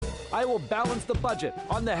I will balance the budget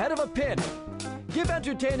on the head of a pin, give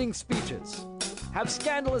entertaining speeches, have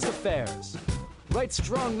scandalous affairs, write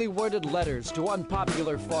strongly worded letters to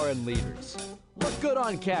unpopular foreign leaders, look good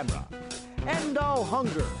on camera, end all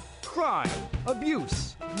hunger, crime,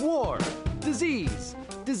 abuse, war, disease,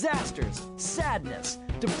 disasters, sadness,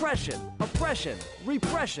 depression, oppression,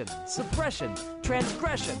 repression, suppression,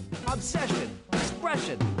 transgression, obsession,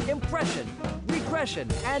 expression, impression, regression,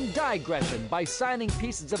 and digression by signing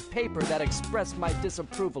pieces of paper that express my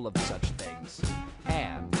disapproval of such things.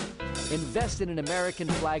 And invest in an American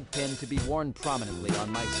flag pin to be worn prominently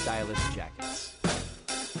on my stylish jackets.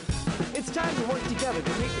 It's time to work together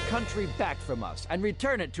to take the country back from us and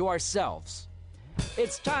return it to ourselves.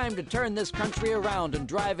 It's time to turn this country around and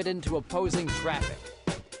drive it into opposing traffic.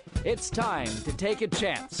 It's time to take a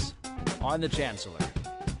chance on the Chancellor.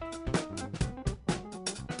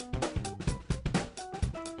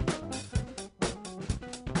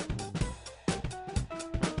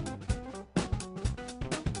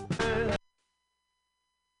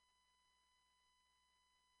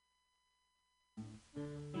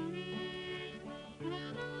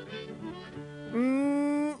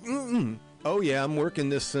 Oh yeah, I'm working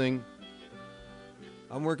this thing.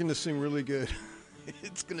 I'm working this thing really good.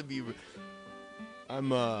 It's gonna be.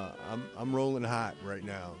 I'm rolling hot right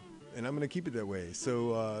now, and I'm gonna keep it that way.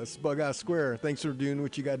 So it's BughouseSquare. Thanks for doing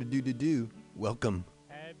what you got to do. Welcome.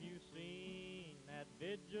 Have you seen that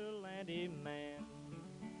vigilante man?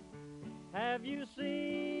 Have you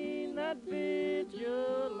seen that vigilante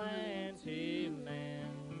man?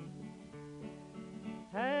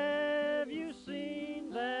 Have you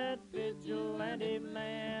seen that vigilante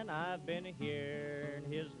man? I've been hearing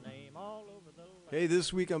his name all over the land. Hey,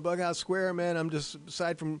 this week on BughouseSquare, man, I'm just,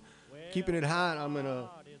 aside from keeping it hot, I'm gonna,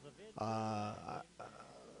 God,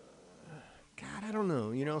 I don't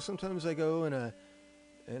know. You know, sometimes I go and I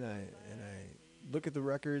look at the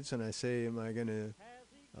records and I say, am I gonna,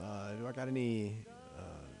 do I got any,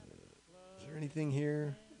 is there anything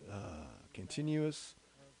here, continuous?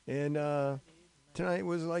 And, tonight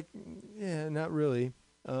was like, yeah, not really.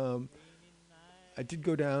 I did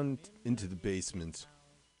go down into the basement,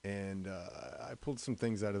 and I pulled some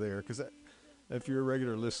things out of there, because if you're a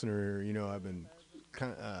regular listener, you know I've been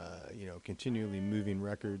continually moving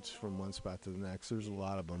records from one spot to the next. There's a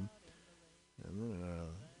lot of them. I'm running out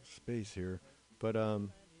of space here, but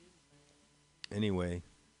anyway,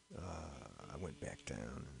 I went back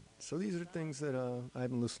down. So these are things that I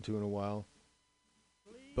haven't listened to in a while.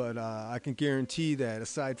 But I can guarantee that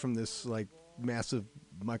aside from this like massive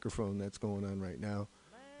microphone that's going on right now,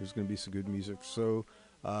 there's going to be some good music. So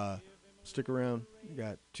stick around. We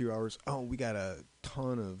got 2 hours. Oh, we got a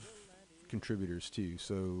ton of contributors too.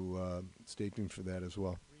 So stay tuned for that as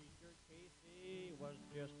well. He was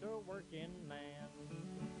just a working man,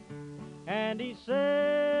 and he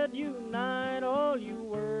said, "Unite all you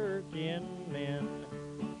working men."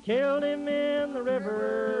 Killed him in the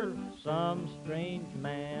river. Some strange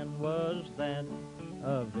man was that,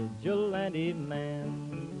 a vigilante man.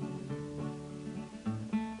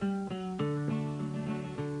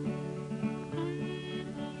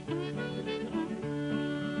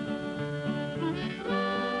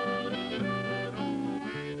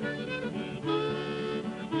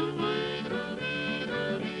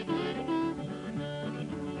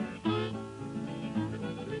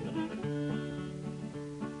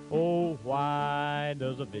 Oh, why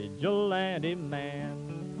does a vigilante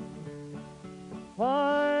man,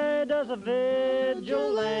 why does a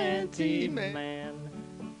vigilante man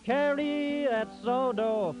carry that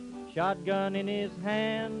sawed-off shotgun in his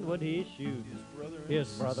hand? Would he shoot his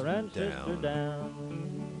brother and sister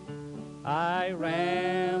down? I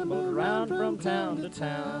rambled round from town to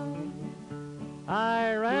town.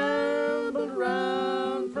 I rambled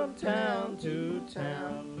round from town to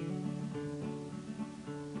town.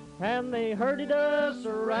 And they herded us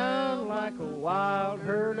around like a wild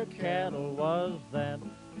herd of cattle. Was that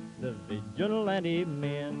the vigilante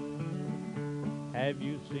men? Have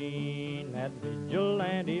you seen that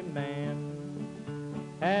vigilante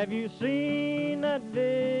man? Have you seen that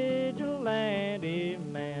vigilante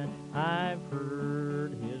man? I've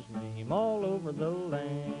heard his name all over the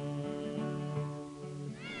land.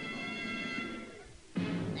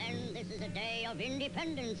 This is a day of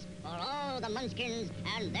independence for all the Munchkins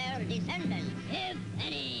and their descendants. If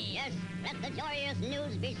any, yes, let the joyous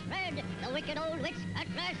news be spread. The wicked old witch at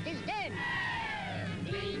last is dead.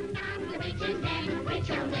 Ding dong, the witch is dead. Witch,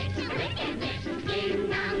 oh witch, the wicked witch. Ding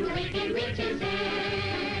dong, the wicked witch is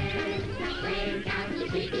dead. Wake up, you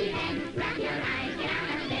sleepy head. Rub your eyes, get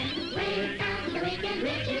out of bed. Wake up, the wicked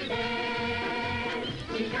witch is dead.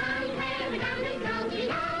 She's gone where the goblins go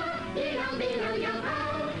below.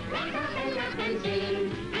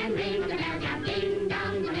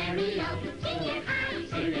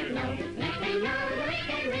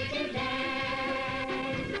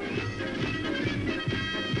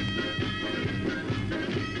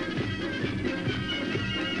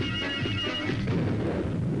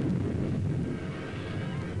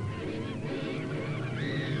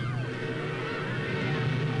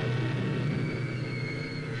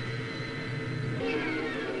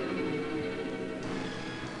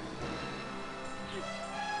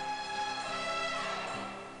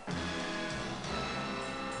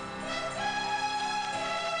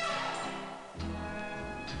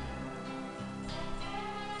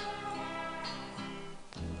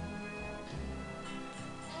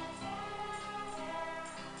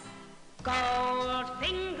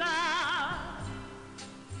 Goldfinger.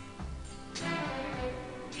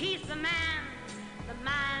 He's the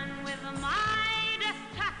man with the Midas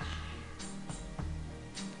touch.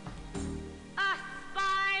 A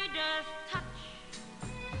spider's touch.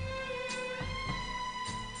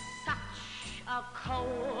 Such a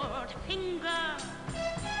cold finger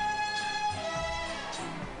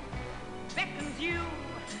beckons you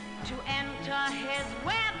to enter his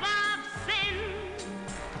web of sin.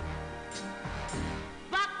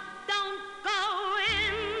 But don't go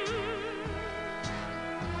in.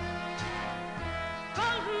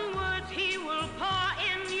 Golden words he will pour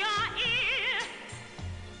in your ear,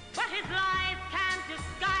 but his lies can't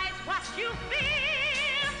disguise what you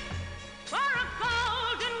feel. For a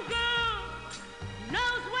golden girl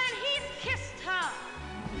knows when he's kissed her,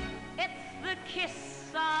 it's the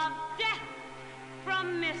kiss of death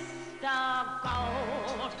from Mr.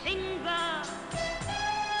 Goldfinger.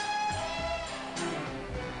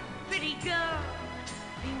 Pretty girl,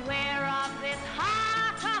 beware of this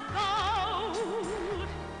heart of gold.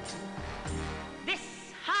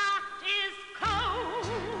 This heart is cold.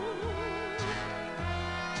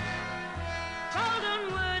 Golden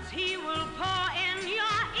words he will pour in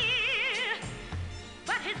your ear,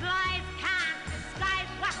 but his lies can't disguise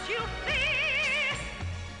what you fear.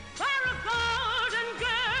 For a golden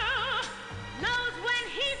girl knows when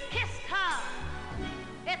he's kissed her,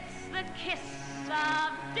 it's the kiss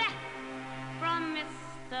of death from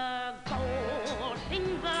Mr.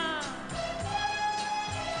 Goldfinger.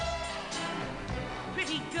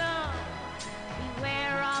 Pretty girl,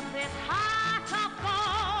 beware of this heart of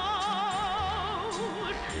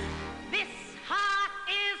gold. This heart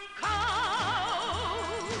is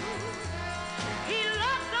cold. He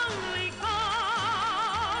loves only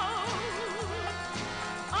gold.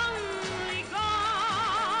 Only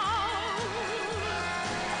gold.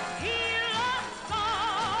 He loves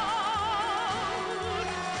gold.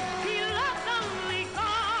 He loves only gold.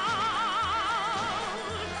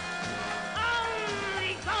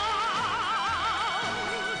 Only gold.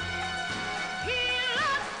 He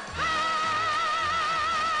loves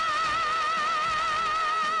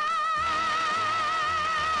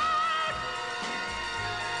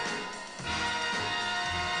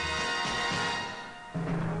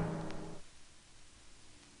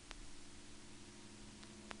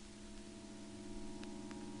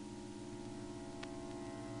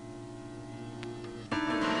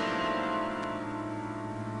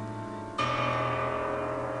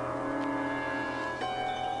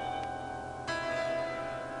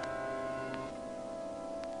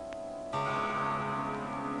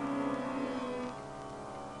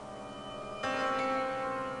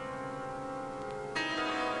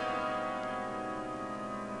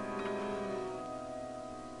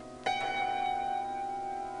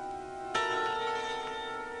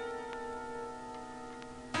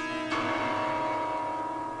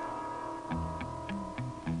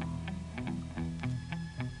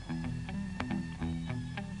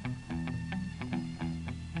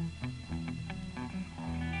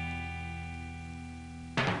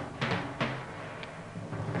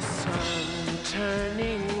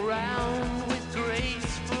turning round with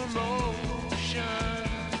graceful motion.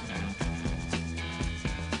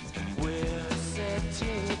 We're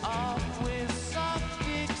setting off with soft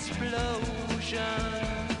explosion.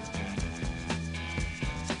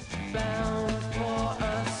 Bound for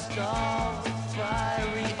a star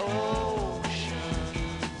fiery ocean.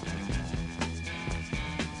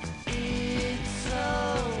 It's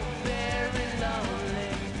so very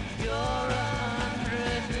lonely. You're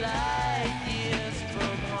 100 light years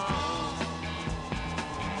from home.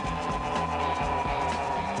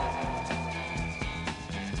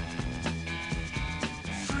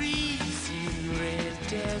 Freezing red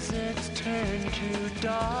deserts turn to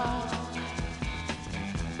dark.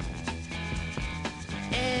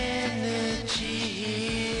 Energy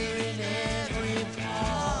here in every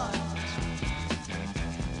part.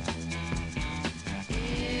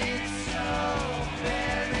 It's so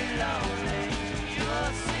very lonely.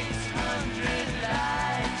 You're 600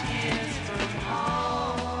 light years from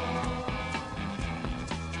home.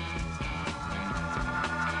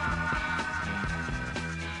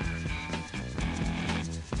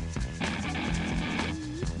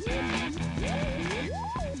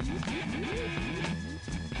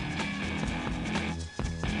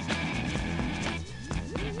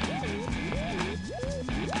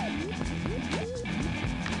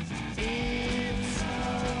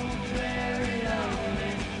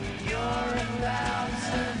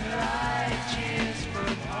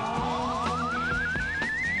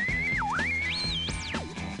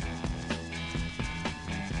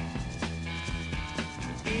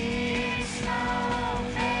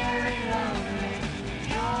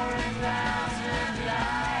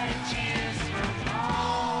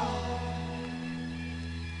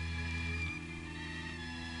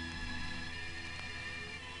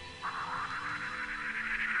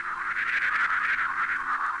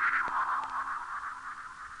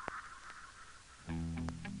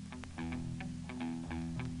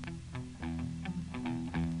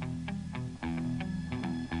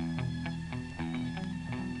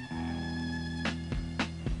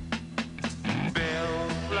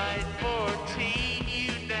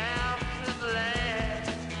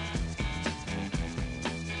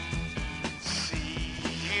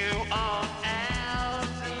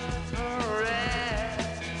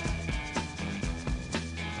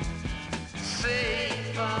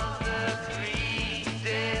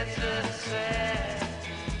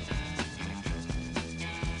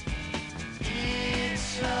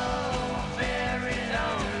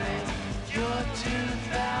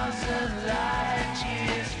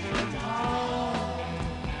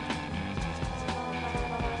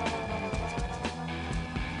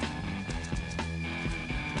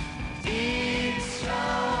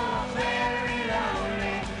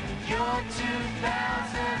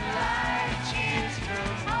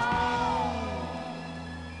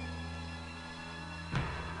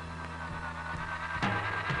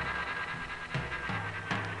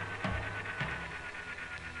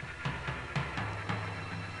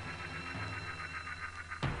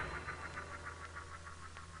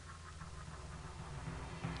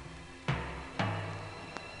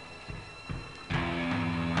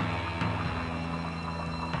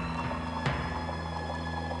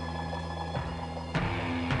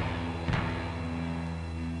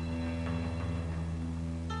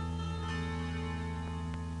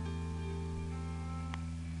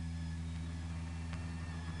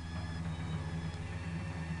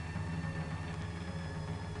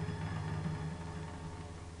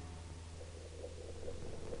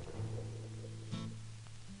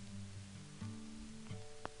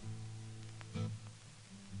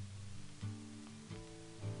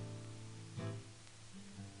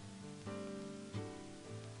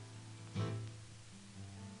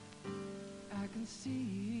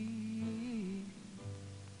 see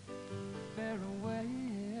very well.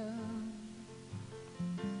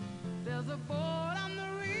 There's a boat on the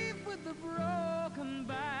reef with a broken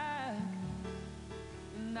back,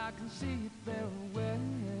 and I can see it very well.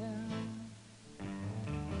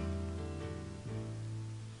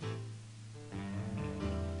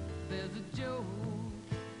 There's a joke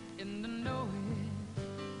in the know it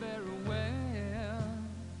very well.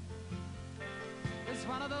 It's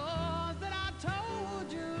one of those that I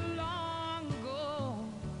told you long ago.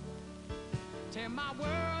 Take my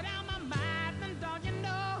word out my mouth, and don't you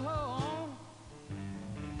know?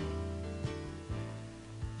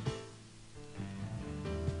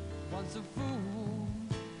 Once a fool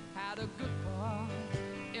had a good part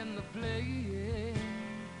in the play.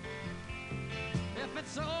 If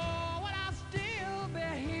it's so, would I still be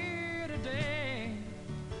here today?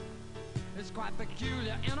 It's quite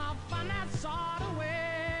peculiar in a funny sort of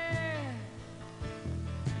way.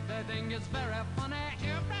 They think it's very funny,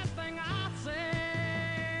 everything I say.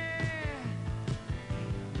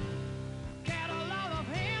 Get a load of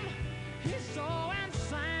him, he's so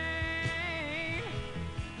insane.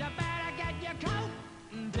 You better get your coat,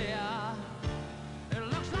 dear. It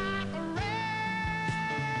looks like rain.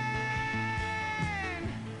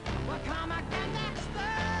 We'll come again next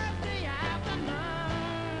Thursday afternoon.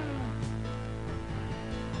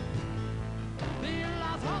 The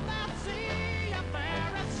in-laws hope they'll see you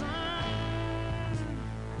very soon.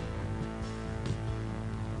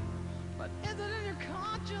 But is it in your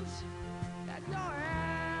conscience that you're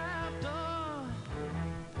after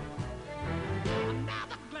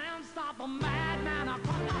another glimpse of a madman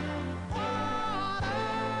across the water?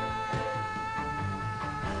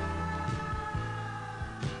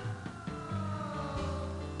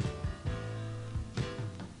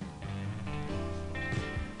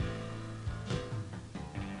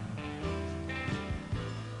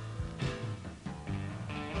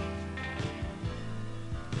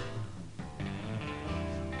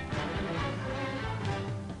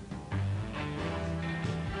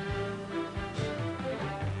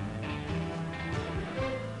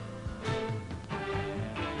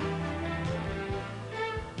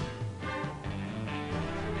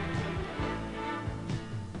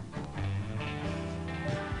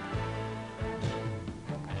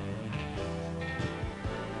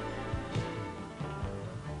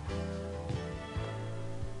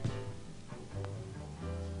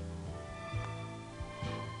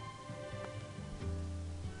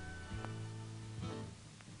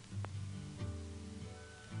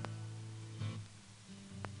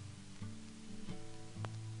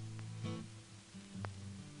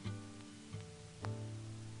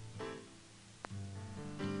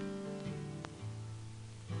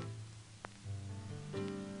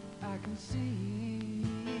 I can see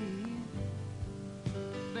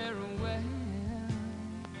very well.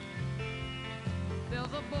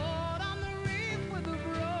 There's a boat on the reef with a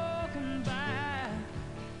broken back,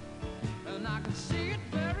 and I can see it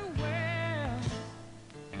very well.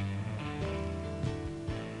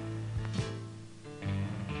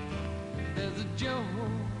 There's a joke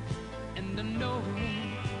in the know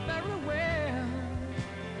very well.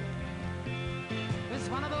 It's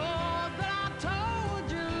one of those that I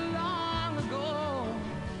told you long ago.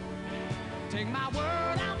 Take my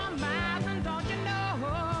word out my mouth, and don't you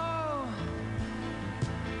know?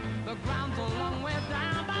 The ground's a long way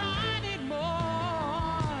down, but I need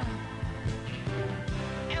more.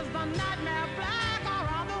 Is the nightmare black, or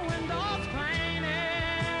are the windows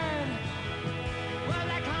painted? Will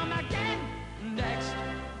they come again next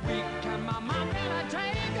week? Can my mom really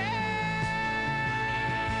take it?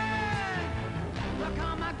 We'll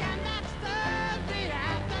come again next Thursday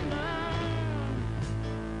afternoon.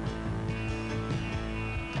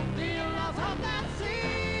 The in-laws hope they'll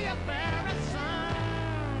see you very soon.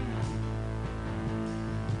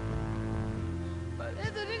 But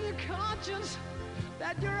is it in your conscience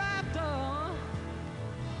that you're after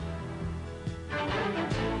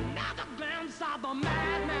another glimpse of the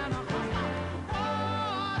madman across the water?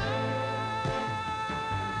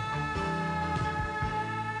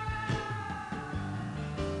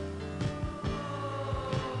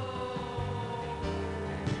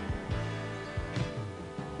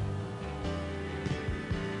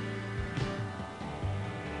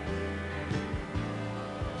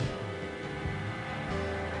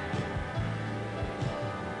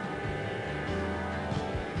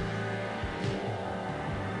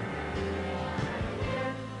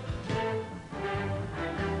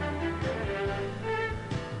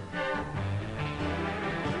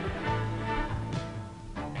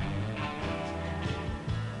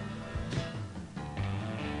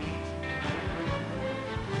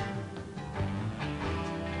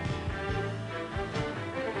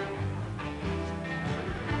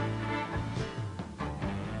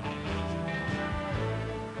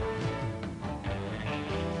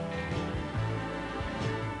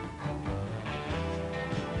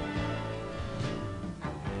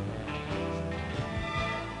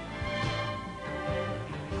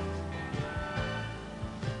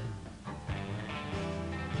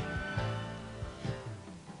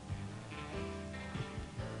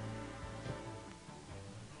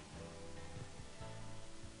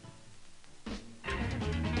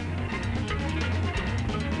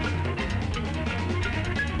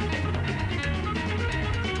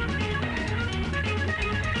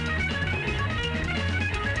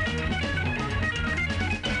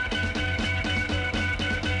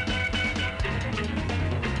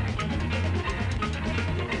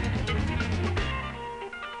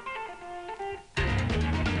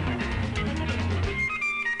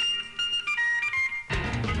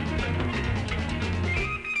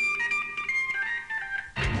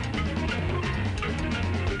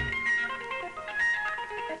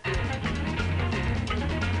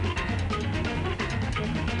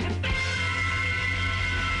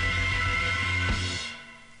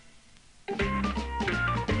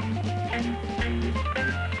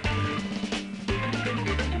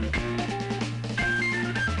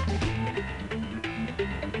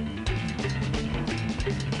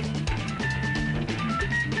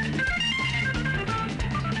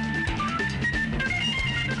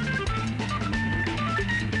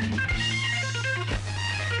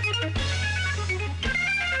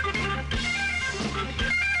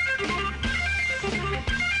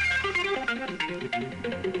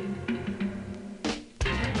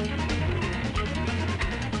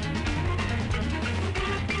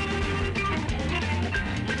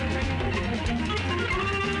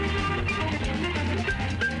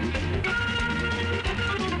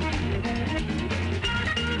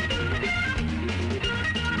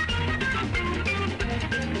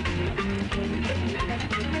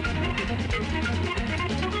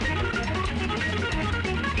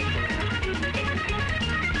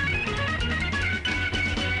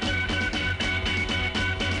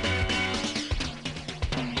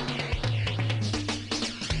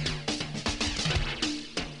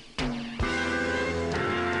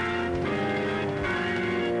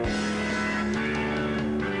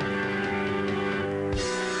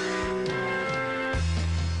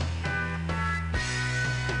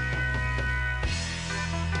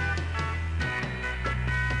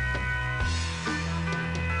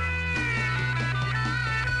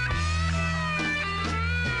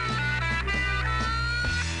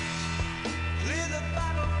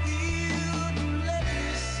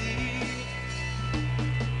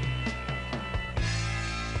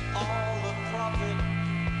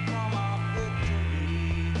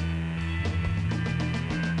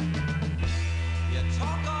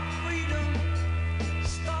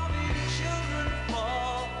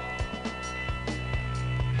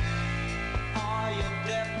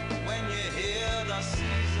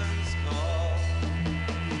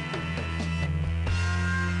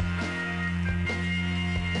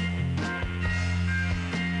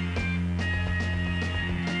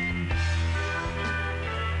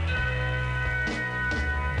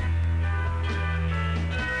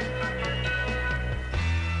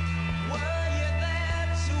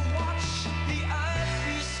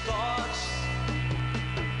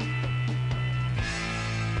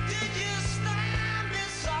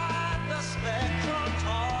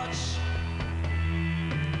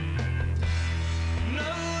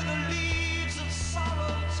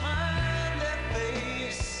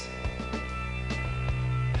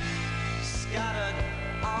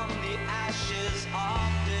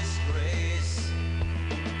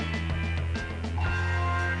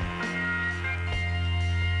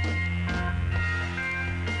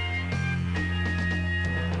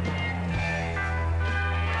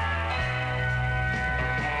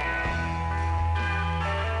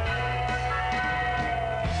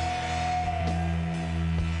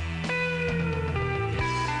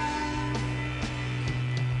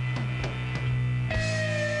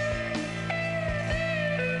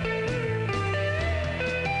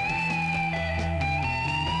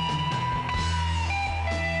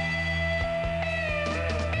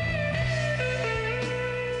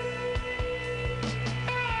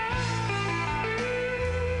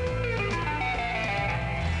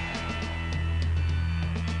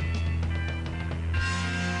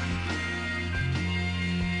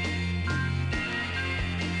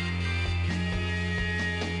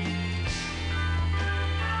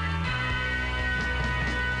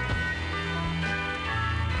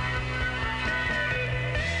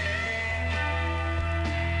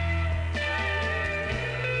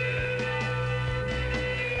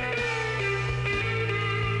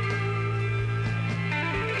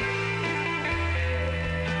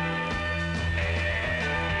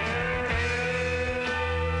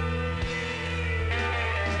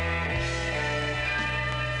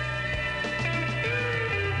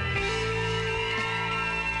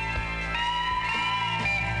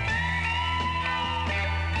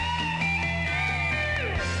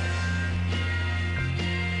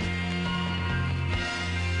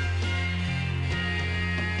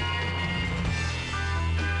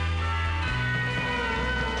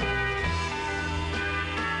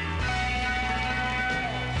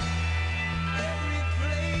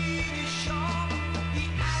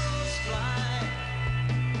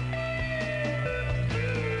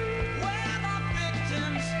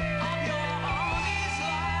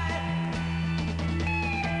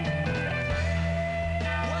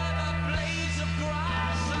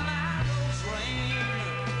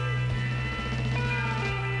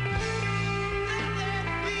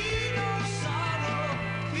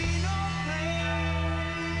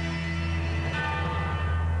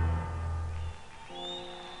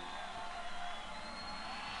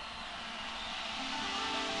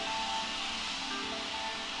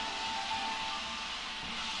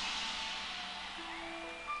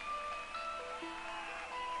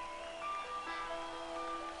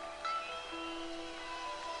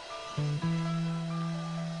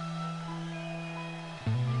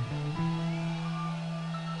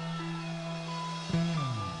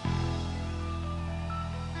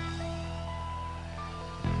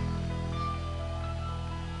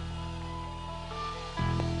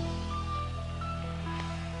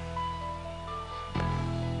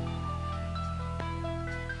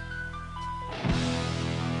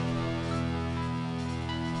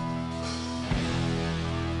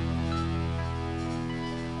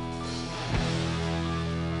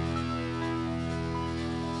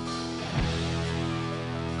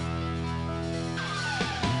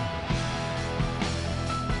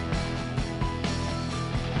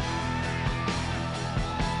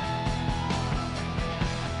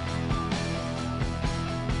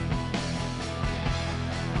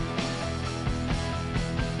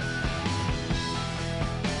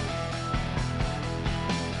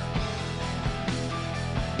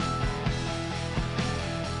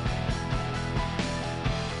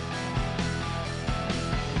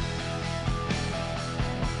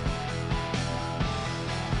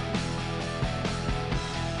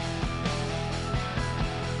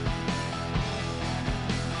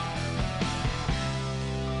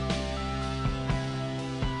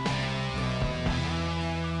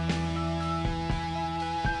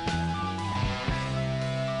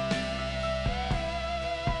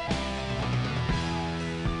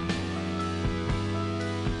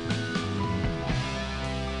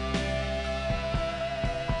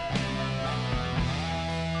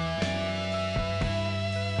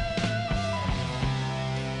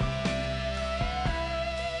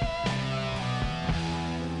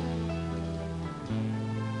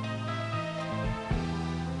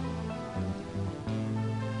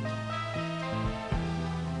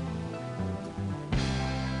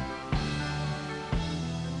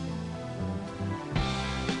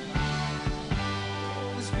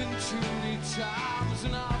 times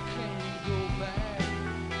and I can't go back.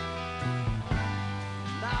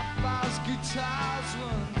 Night bars, guitars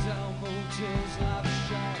run down motels like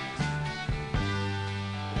shacks.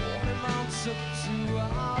 What it mounts up to,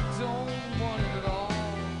 I don't want it at all.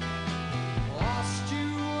 Lost you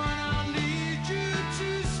and I need you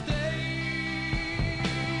to stay.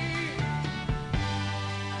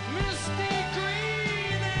 Misty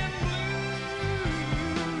green and blue.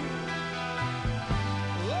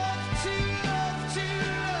 Love to love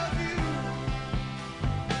you.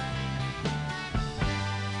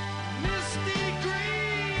 Misty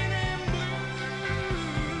green and blue.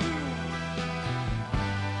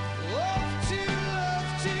 Love to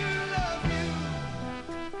love you.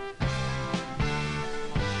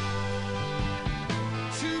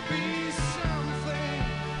 To be something.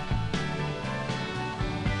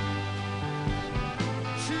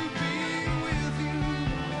 To be with you.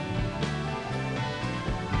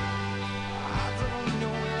 I don't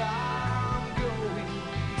know where I'm going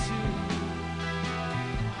to.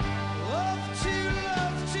 Love to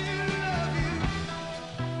love you.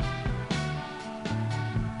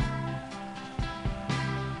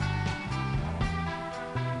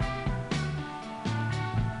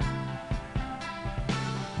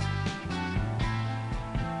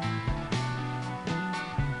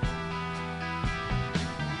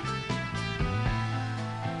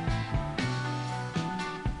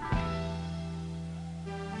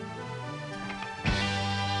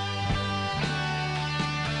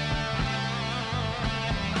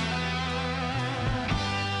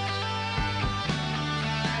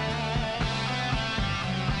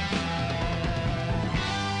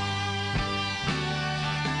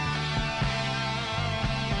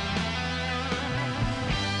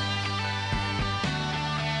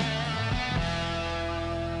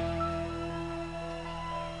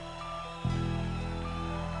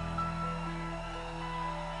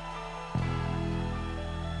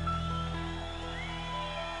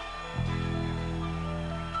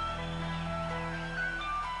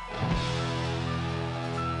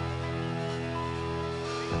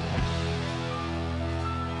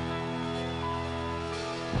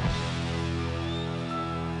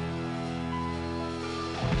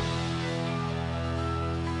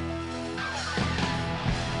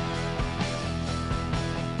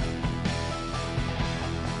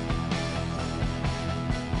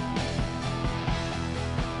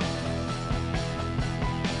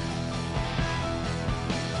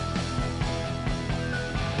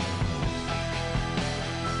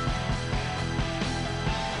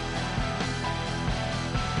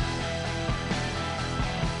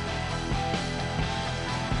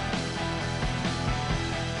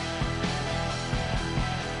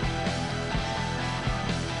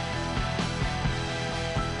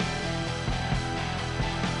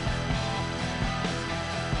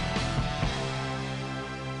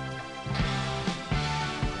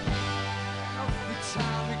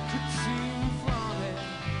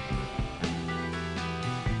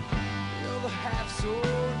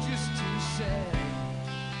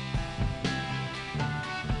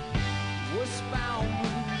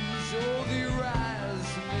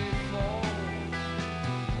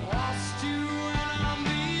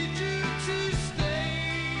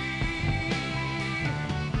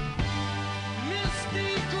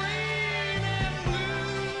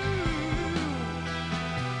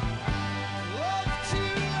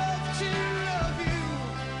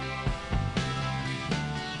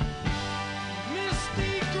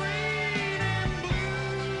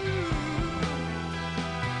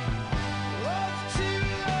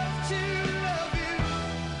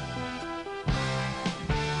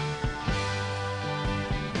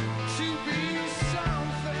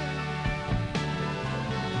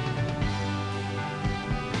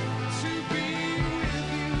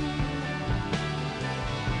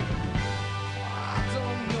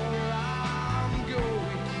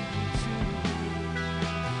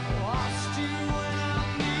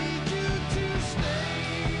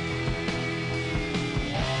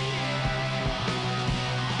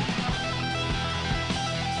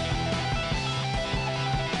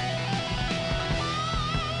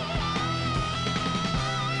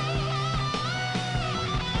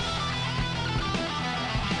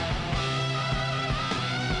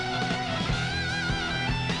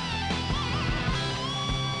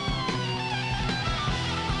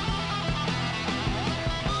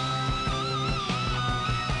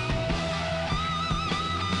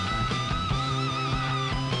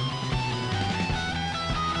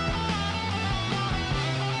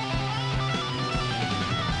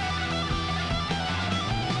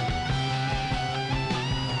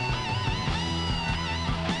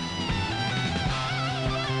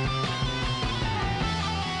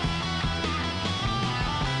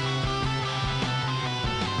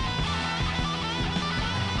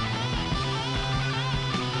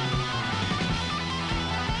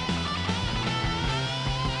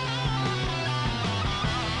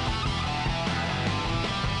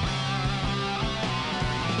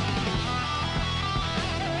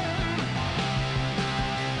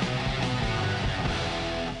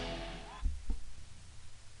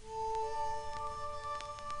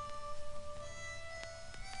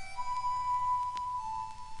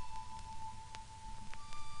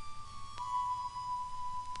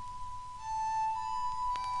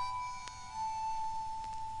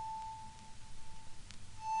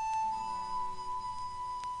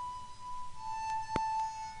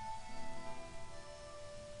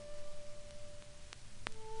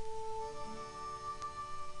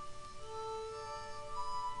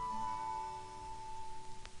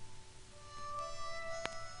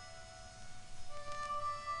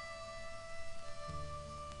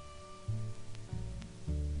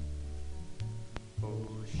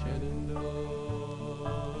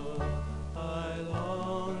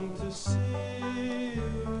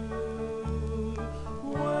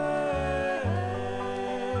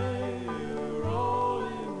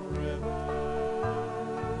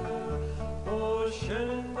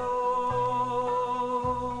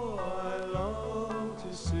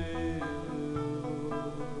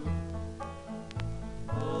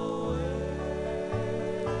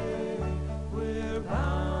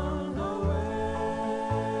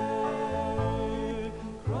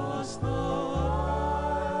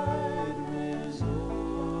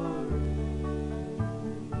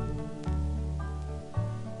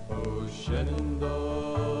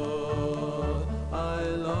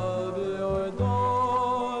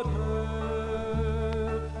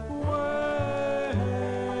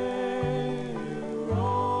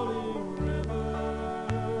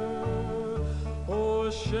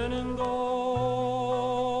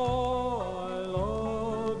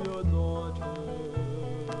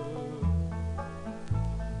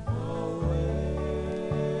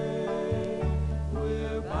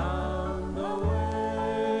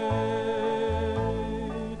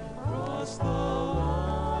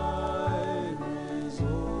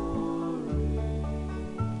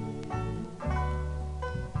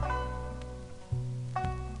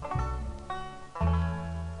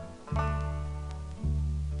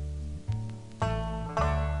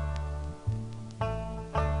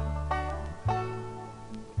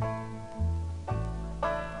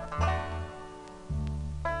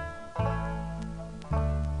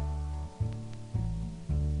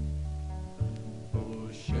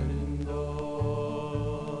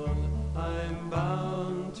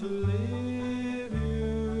 leave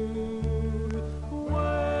you.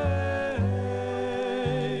 Way,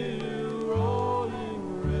 rolling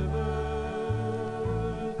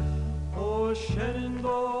river, oh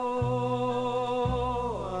Shenandoah,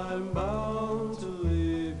 I'm bound to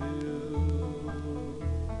leave you.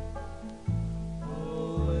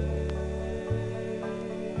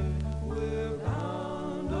 We're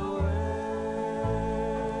bound away,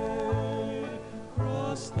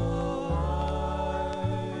 cross the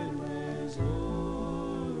line, Missouri.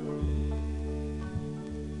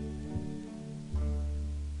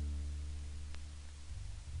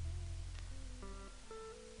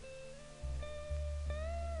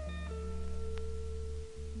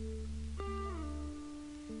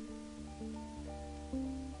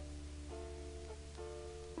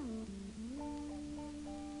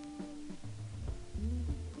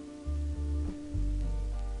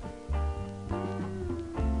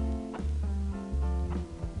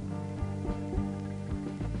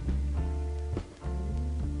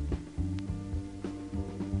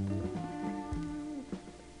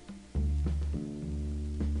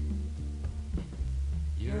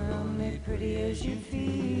 You're only pretty as you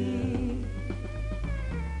feel,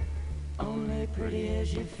 only pretty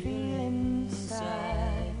as you feel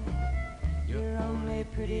inside. You're only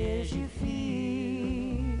pretty as you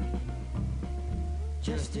feel,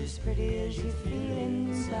 just as pretty as you feel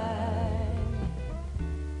inside.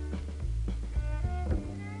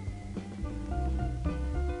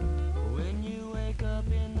 When you wake up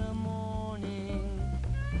in the morning,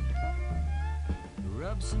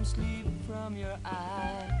 rub some sleep from your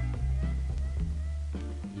eye.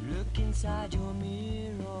 Look inside your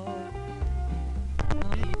mirror,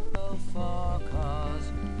 so far,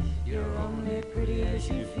 'cause you're only pretty as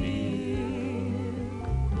you feel,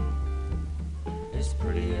 as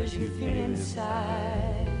pretty as you feel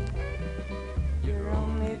inside. You're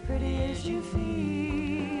only pretty as you feel.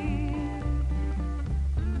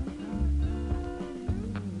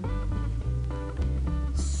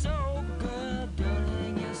 So girl, don't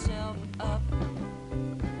hang yourself up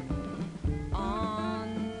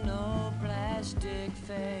on no plastic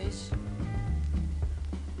face.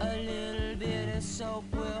 A little bit of soap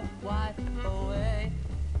will wipe away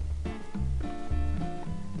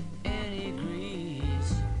any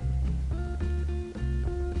grease.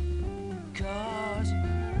 'Cause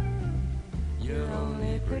you're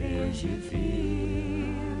only pretty as you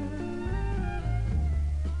feel.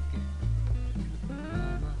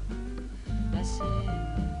 Mama, that's it.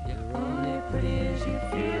 You're only pretty as you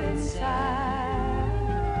feel inside.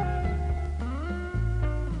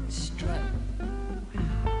 Strut.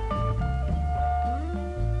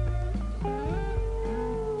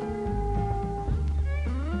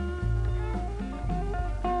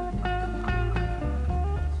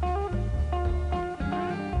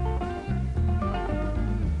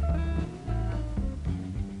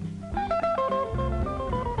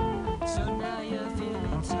 So now you're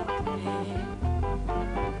feeling so pretty.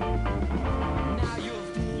 Now you're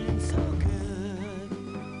feeling so good.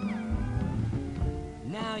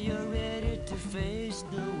 Now you're ready to face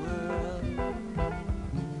the world.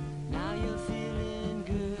 Now you're feeling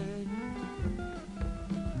good.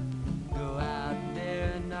 Go out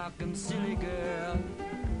there and knock 'em silly, girl.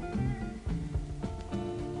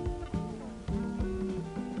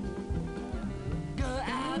 Go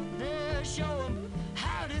out there, show 'em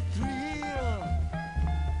how to thrill.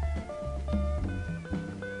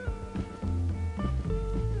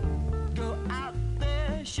 Go out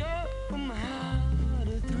there, show 'em how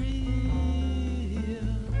to thrill.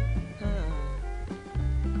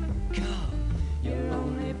 Go, you're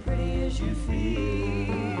only pretty as you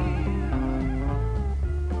feel.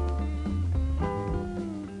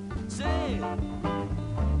 Say,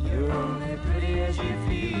 you're only pretty as you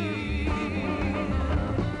feel.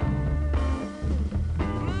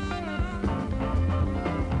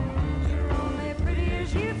 You're only pretty as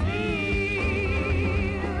you feel.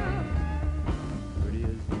 Pretty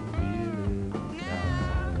as you feel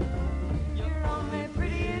inside. You're only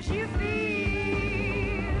pretty as you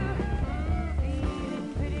feel. Feeling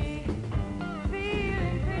pretty,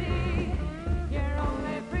 feeling pretty. You're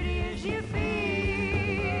only pretty as you feel.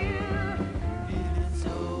 Feeling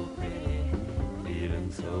so pretty, feeling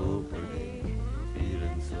so pretty,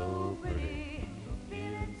 feeling so pretty,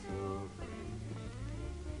 feeling so pretty,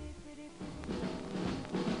 pretty, pretty,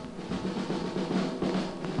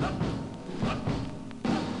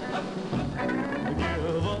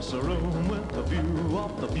 Give us a room with a view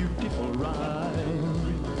of the beautiful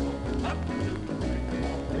Rhine.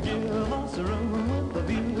 Give us a room with a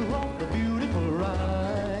view of the beautiful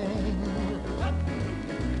Rhine.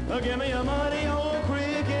 Give me a muddy old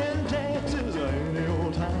creek in Texas.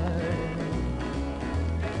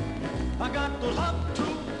 was up, 2,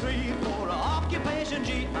 3, 4, occupation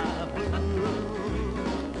GI Blue.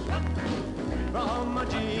 From my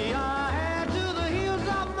GI hat to the heels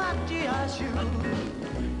of my GI shoe.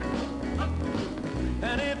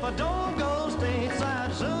 And if I don't go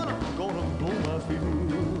stateside soon, I'm gonna blow my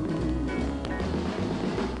fuse.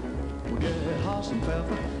 We get house and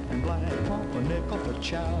pepper and black pumpernickel for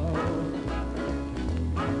chow.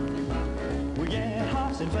 We get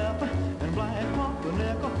house and pepper and black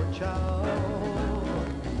pumpernickel for chow.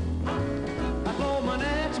 I blow my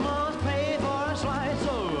next month's pay for a slice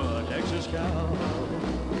of Texas cow.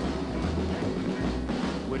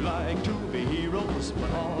 We'd like to be heroes,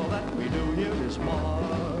 but all that we do here is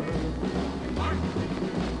march.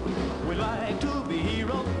 We like to be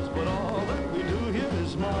heroes, but all that we do here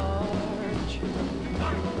is march.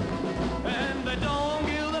 And they don't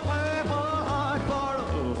give the Purple Heart for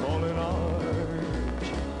a fallen arch.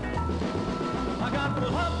 I got the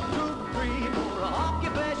up, 2, 3, 4,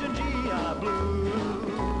 occupation GI Blue.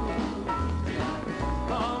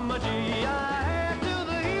 From my GI hat to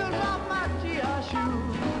the heels of my GI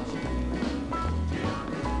shoes.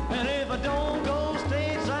 And if I don't go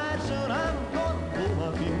stateside soon, I'm gonna pull my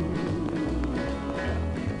fuse.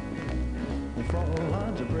 The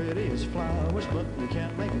Fraulein's are pretty as flowers, but we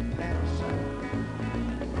can't make it pass.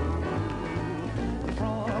 The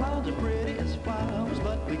Fraulein's are pretty as flowers,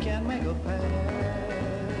 but we can't make a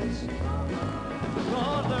pass.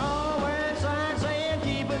 'Cause they're all wearing signs saying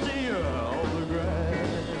keep it here on the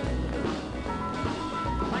grass.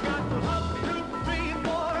 I got the up, 2, 3,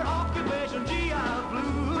 4, occupation GI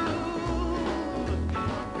Blue.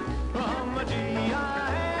 From my GI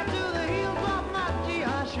hat to the heels of my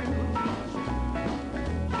GI shoes.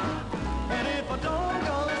 And if I don't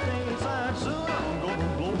go stateside soon, I'm gonna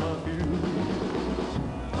blow my fuse.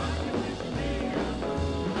 Occupation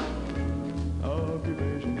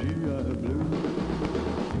GI Blue.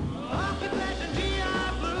 Occupation GI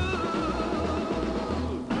Blue.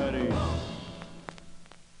 Ready.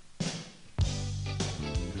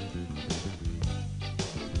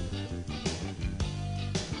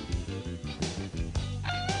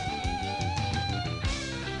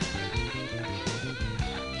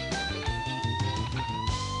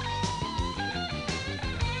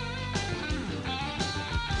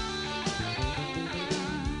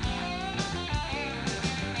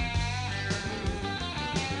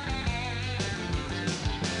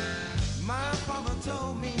 My father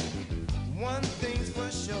told me one thing's for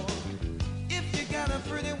sure. If you got a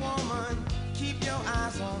pretty woman, keep your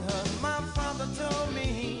eyes on her. My father told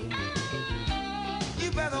me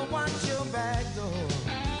you better watch your back door.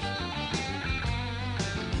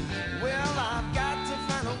 Well, I've got to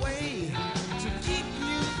find a way to keep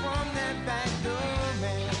you from that back door,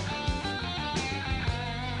 man.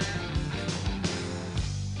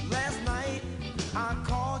 Last night I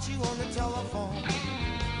called you on the telephone.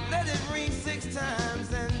 Let it ring 6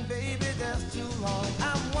 times, and baby, that's too long. I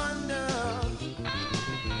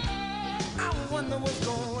wonder what's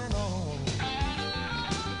going on.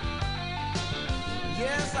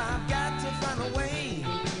 Yes, I've got to find a way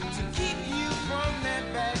to keep you from that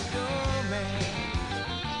back door, man.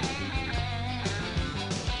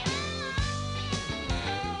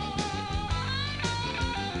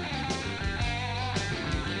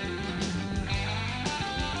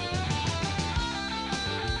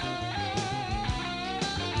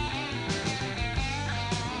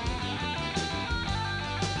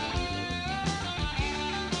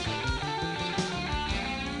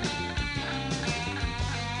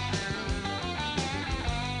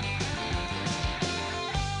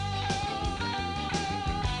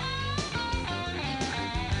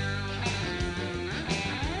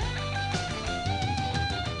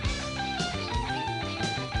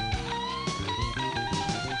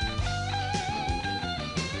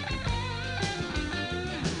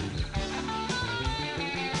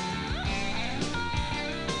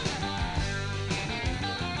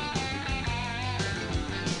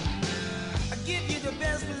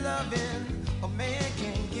 Loving a man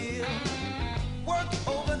can give. Work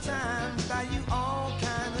overtime, buy you all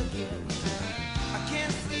kind of gifts. I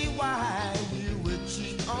can't see why you would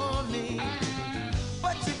cheat on me,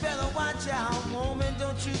 but you better watch out, woman,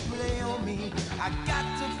 don't you play on me. I got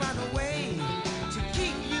to find a way to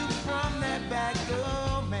keep you from that back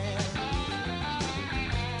door, man.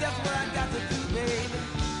 That's what I got to do, baby.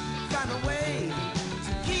 Find a way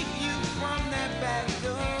to keep you from that back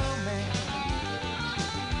door, man.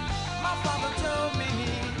 My father told me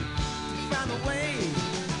to find a way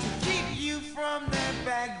to keep you from that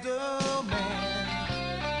back door, man.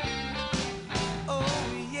 Oh,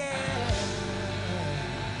 yeah.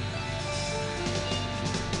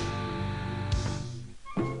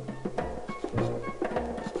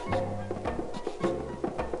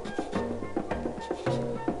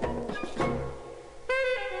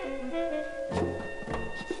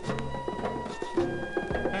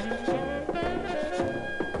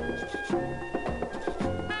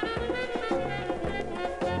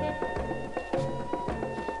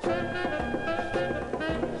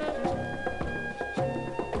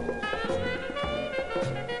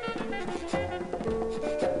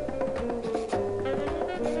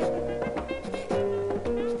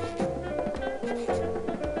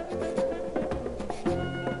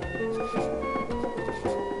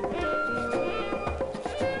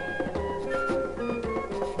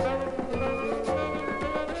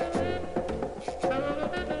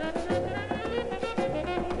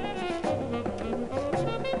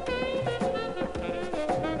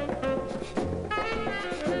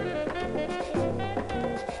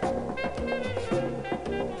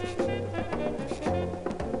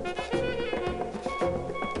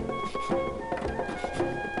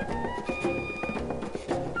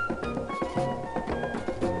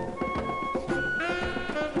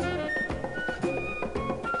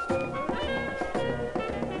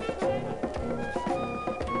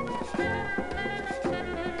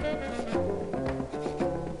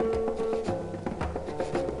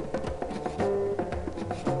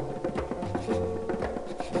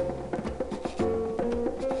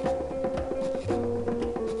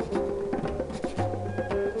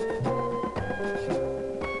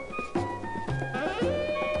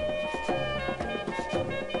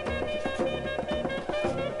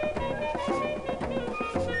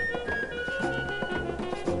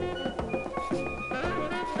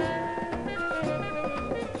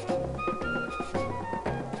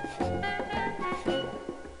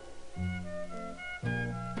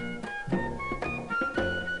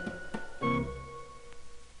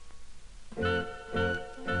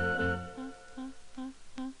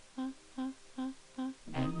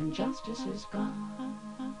 justice is gone.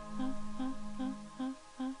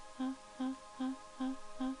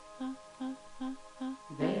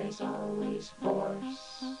 There's always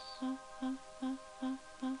force.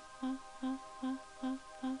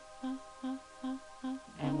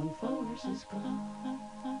 And when force is gone,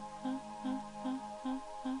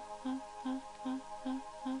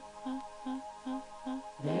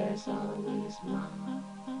 there's always mom.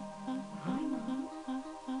 Hi, mom.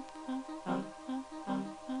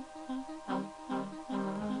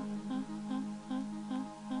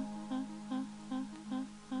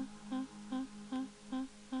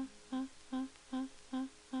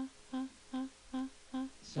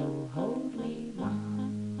 So hold me, mom,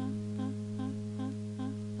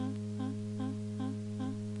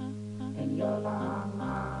 in your long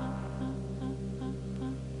arms.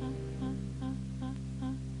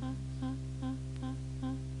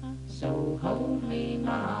 So hold me,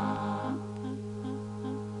 mom,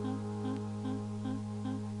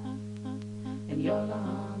 in your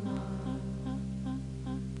long arms.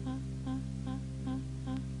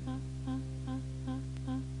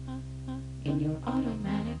 In your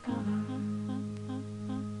automatic arms.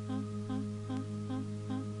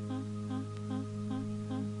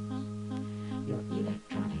 Your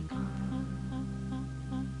electronic arms.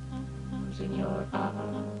 In your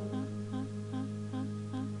arms.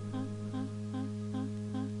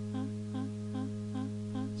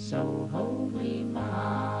 So hold me,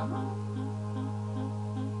 mama,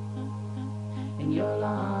 in your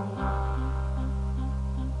long arms.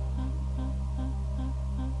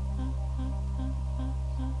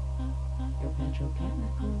 Your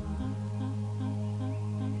petrochemical arms.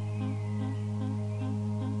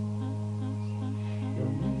 Your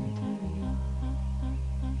military arms.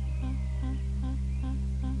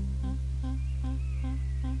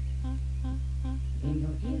 In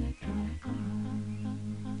your electronic arms.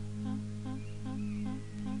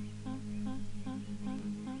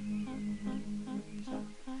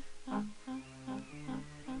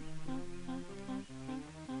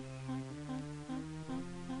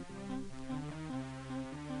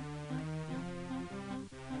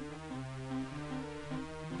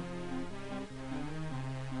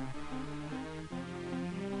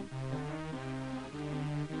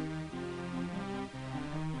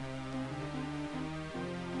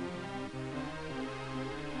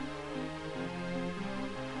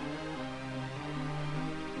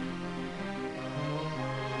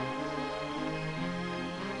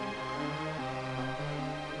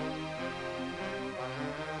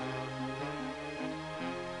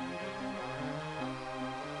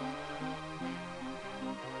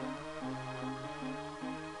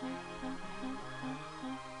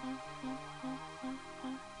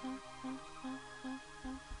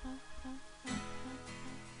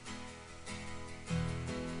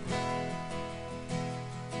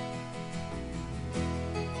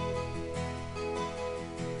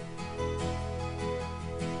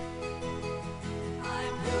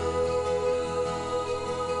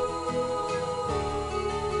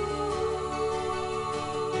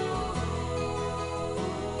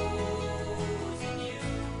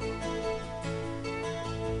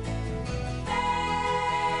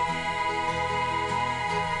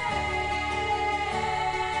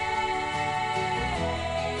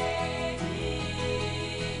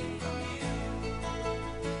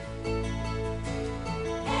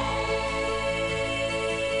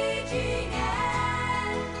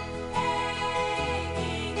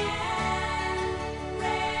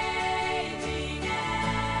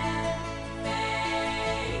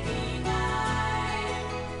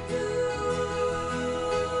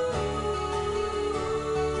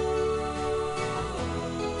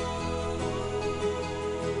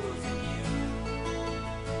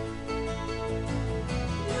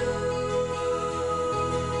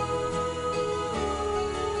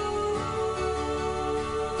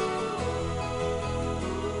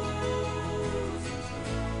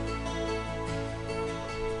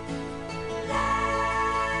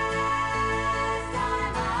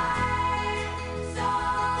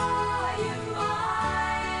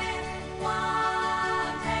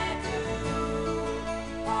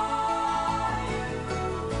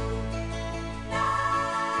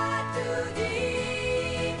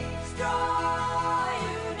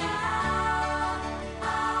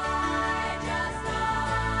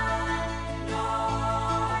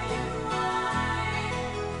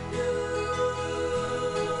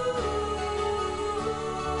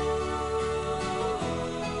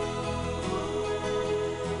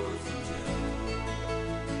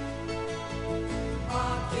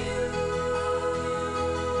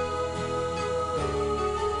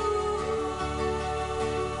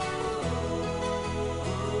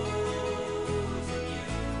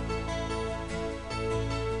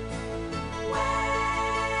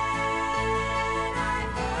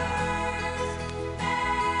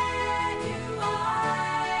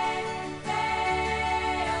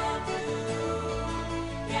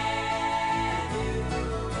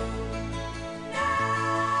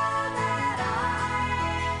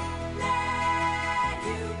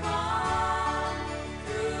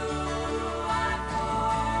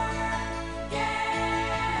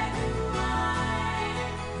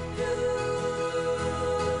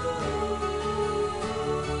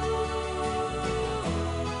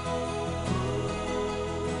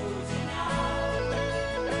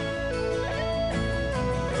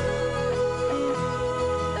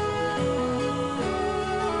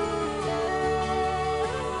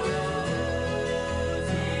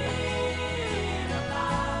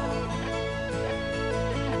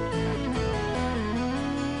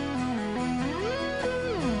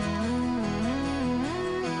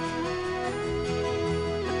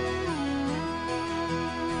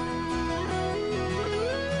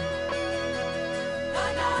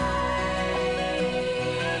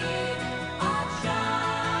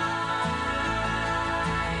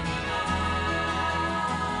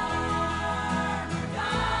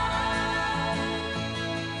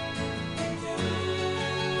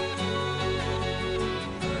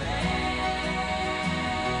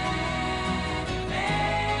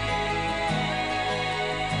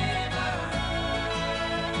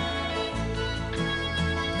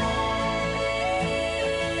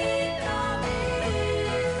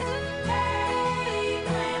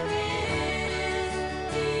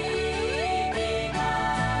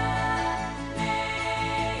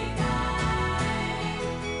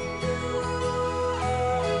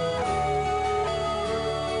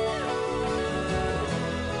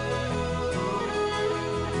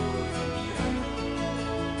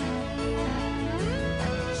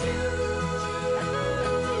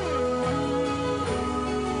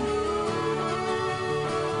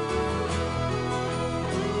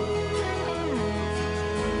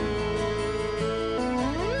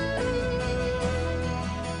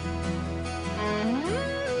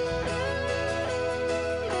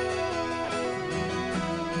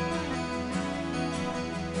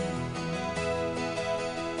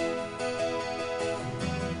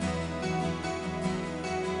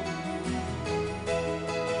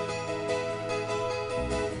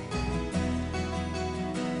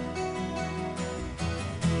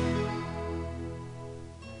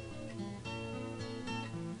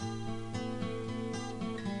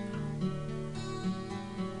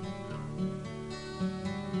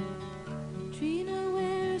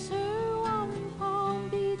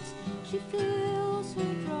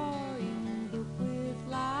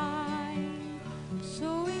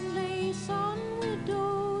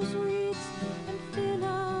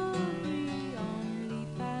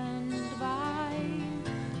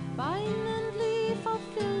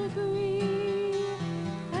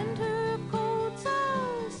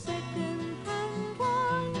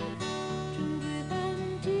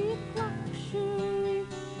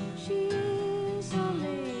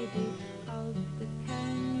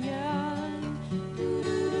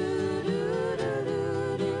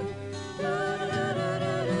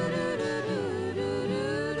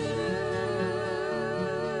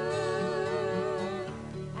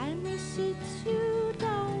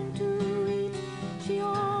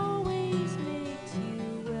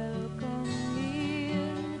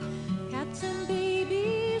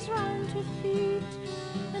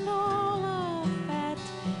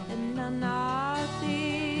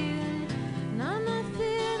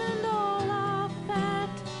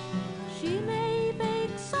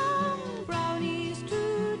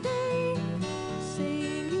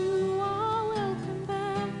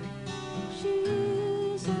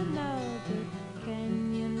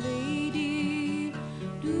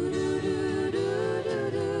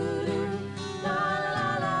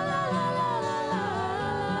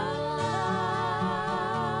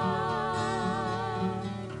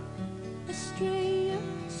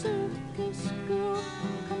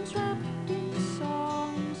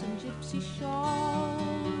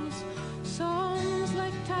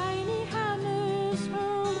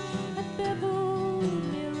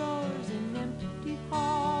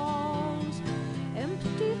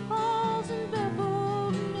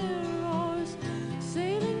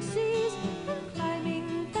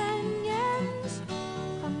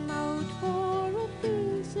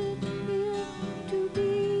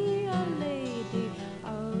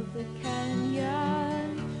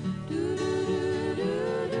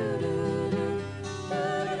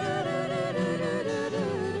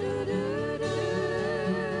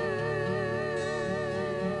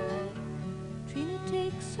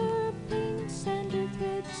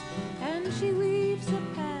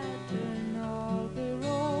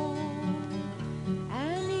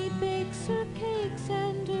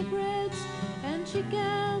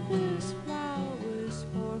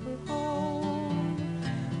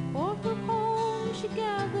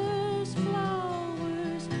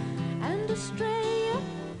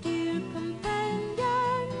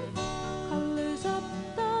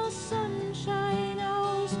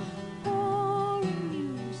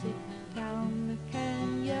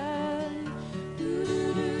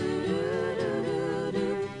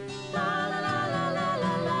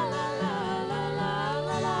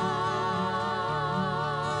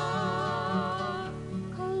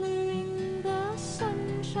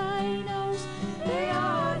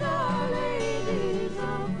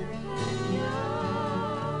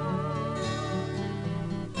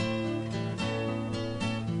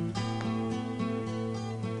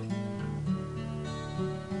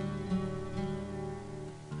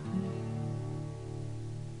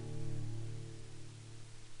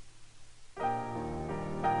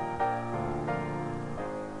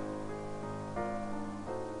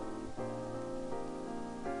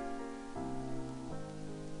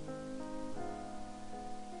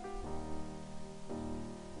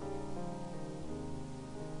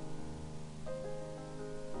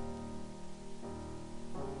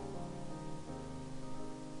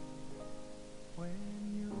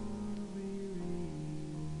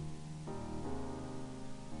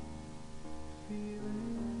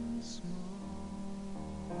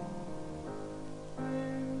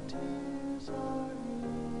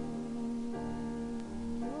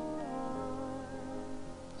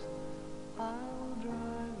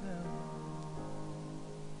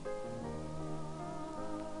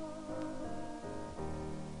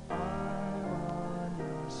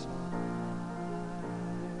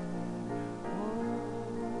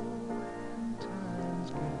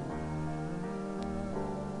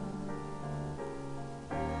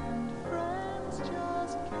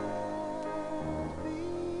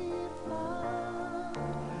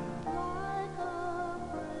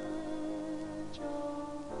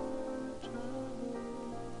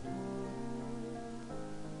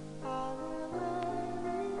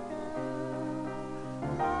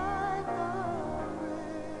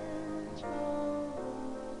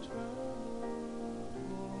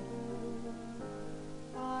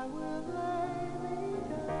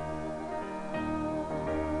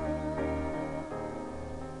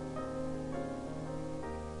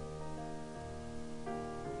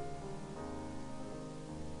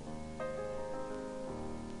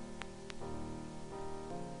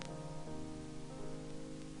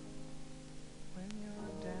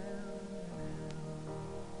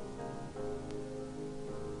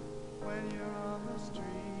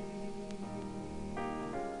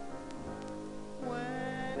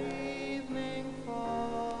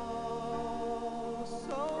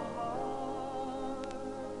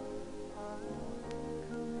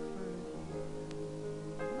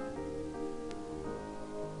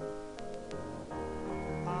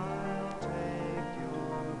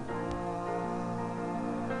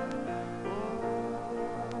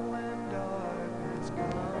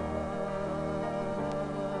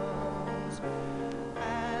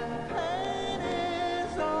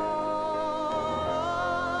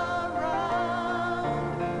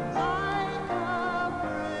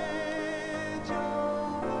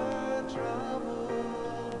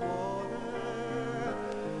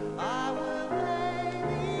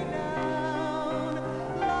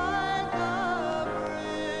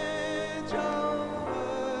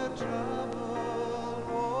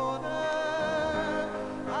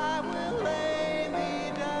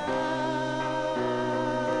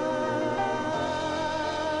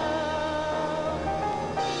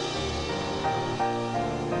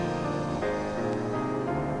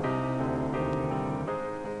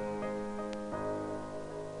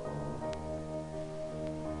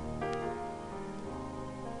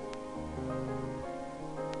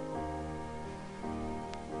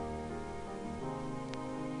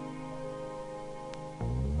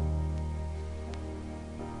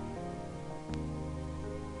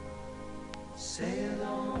 Sail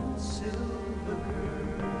on, silver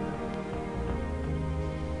girl.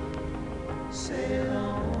 Sail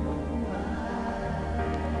on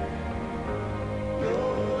by.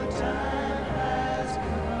 Your time has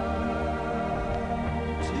come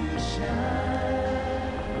to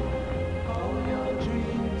shine. All your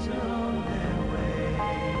dreams are on their way.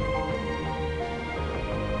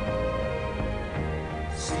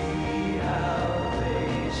 See how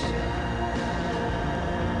they shine.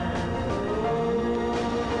 Oh,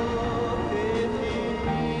 if you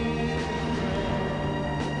need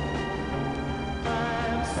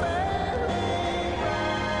I'm sailing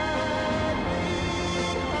right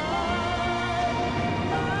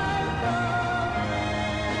behind like a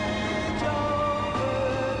bridge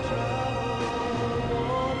over troubled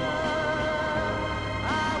water.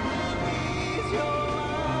 I will ease your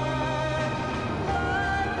mind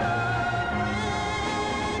like a bridge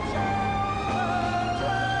over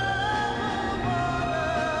troubled water.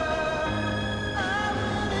 I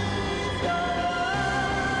will ease your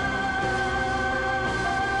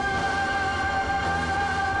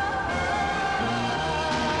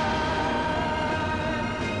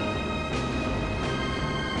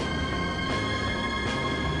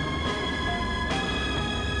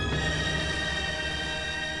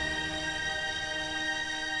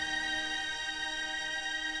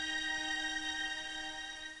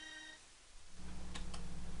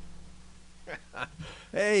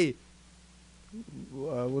Hey,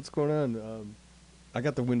 what's going on? I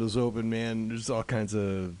got the windows open, man. There's all kinds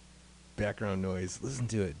of background noise. Listen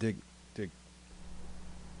to it. Dig.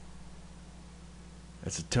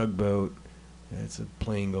 That's a tugboat. That's a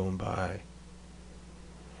plane going by.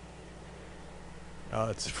 Oh,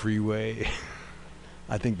 it's a freeway.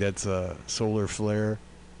 I think that's a solar flare.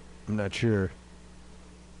 I'm not sure.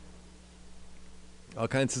 All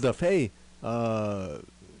kinds of stuff. Hey,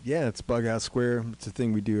 yeah, it's BughouseSquare. It's a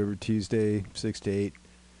thing we do every Tuesday, 6 to 8.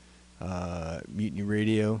 Mutiny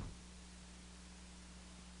Radio.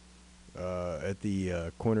 At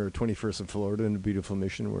the corner of 21st and Florida in the beautiful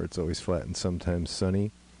Mission, where it's always flat and sometimes sunny.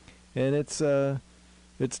 And it's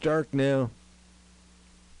dark now.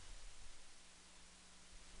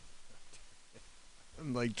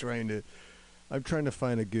 I'm trying to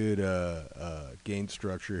find a good gain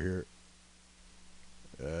structure here.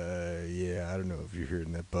 Yeah, I don't know if you're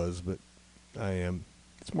hearing that buzz, but I am.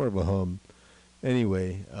 It's more of a hum.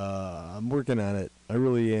 Anyway, I'm working on it. I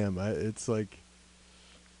really am. It's like,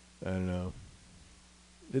 I don't know.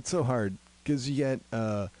 It's so hard because you get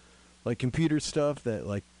like computer stuff that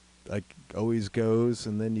like always goes,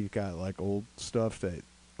 and then you've got like old stuff that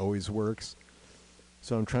always works.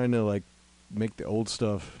 So I'm trying to like make the old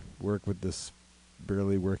stuff work with this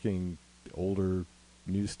barely working older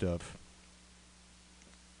new stuff.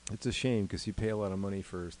 It's a shame because you pay a lot of money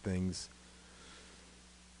for things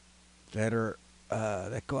that are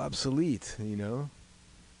that go obsolete, you know.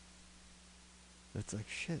 It's like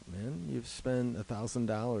shit, man. You've spent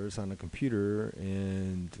 $1,000 on a computer,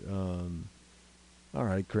 and all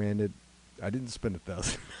right, granted, I didn't spend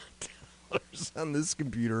 $1,000 on this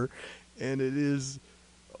computer, and it is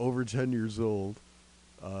over 10 years old.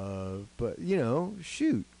 But you know,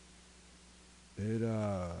 shoot, it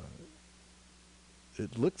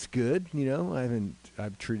looks good, you know.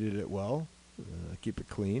 I've treated it well. Keep it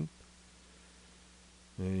clean.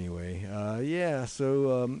 Anyway, yeah.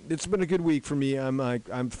 So it's been a good week for me. I'm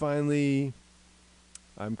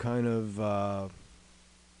kind of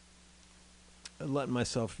letting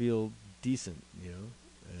myself feel decent, you know.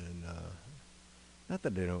 And not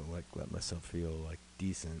that I don't let myself feel like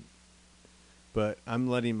decent, but I'm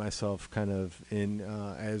letting myself kind of in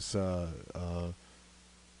as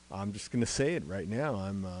I'm just gonna say it right now.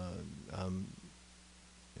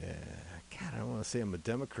 God, I don't want to say I'm a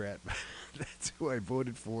Democrat, but that's who I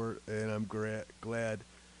voted for, and I'm glad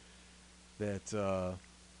that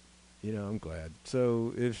you know, I'm glad.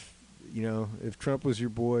 So if Trump was your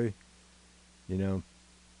boy, you know,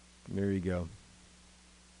 there you go.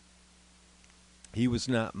 He was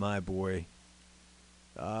not my boy.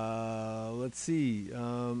 Let's see.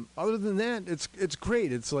 Other than that, it's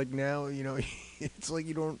great. It's like now, you know, it's like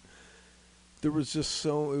you don't. It was just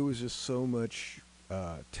so much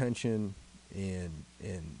tension and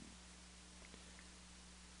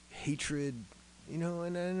hatred, you know.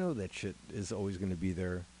 And I know that shit is always going to be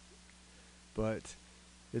there, but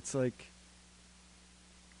it's like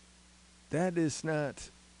that is not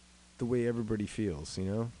the way everybody feels, you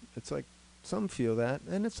know. It's like some feel that,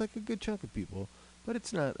 and it's like a good chunk of people. But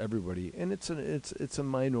it's not everybody, and it's a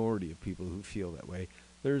minority of people who feel that way.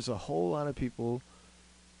 There's a whole lot of people,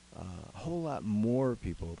 a whole lot more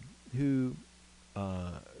people who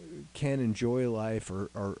can enjoy life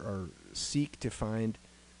or seek to find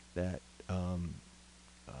that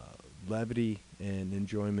levity and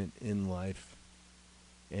enjoyment in life,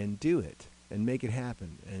 and do it and make it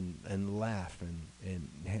happen, and laugh and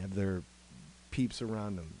have their peeps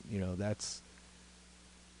around them.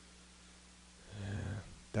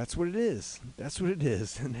 That's what it is. That's what it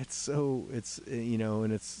is. And it's so,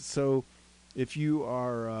 and it's so, if you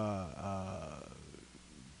are,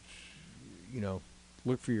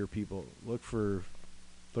 look for your people, look for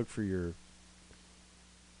your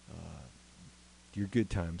good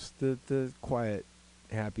times, the quiet,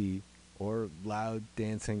 happy, or loud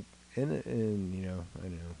dancing, and I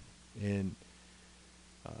know, and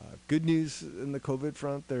good news in the COVID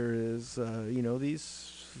front. There is,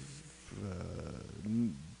 these,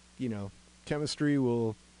 chemistry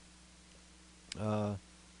will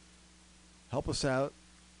help us out.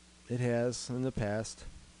 It has in the past.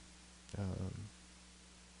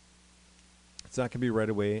 It's not gonna be right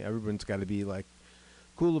away. Everyone's got to be like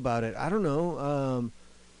cool about it. I don't know.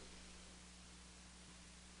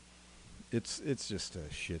 It's just a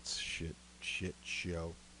shit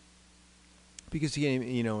show. Because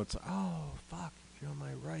it's fuck,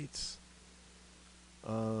 my rights.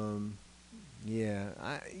 Yeah,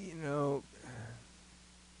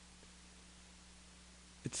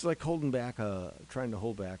 it's like trying to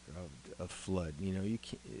hold back a flood. You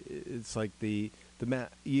can't. It's like you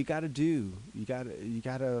gotta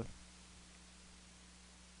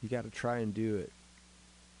try and do it.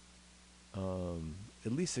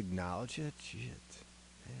 At least acknowledge it. Shit,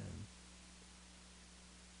 man.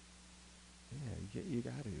 Yeah, you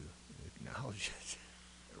got to acknowledge it,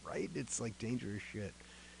 right? It's like dangerous shit.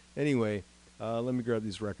 Anyway, let me grab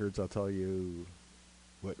these records. I'll tell you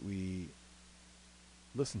what we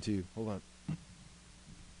listened to. Hold on.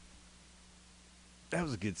 That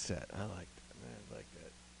was a good set. I liked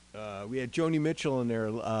that. We had Joni Mitchell in there,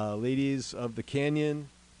 Ladies of the Canyon.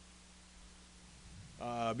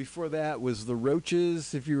 Before that was the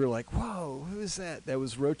Roaches. If you were like, whoa, who is that? That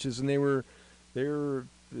was Roaches, and they were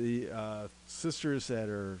the sisters that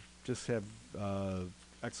have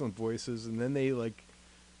excellent voices, and then they I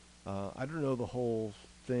don't know the whole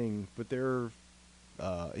thing, but they're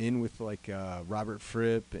in with Robert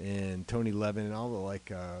Fripp and Tony Levin and all the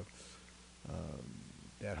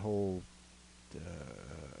that whole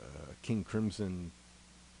King Crimson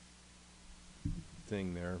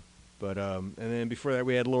thing there. But and then before that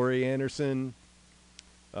we had Laurie Anderson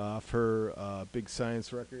off her Big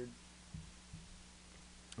Science record.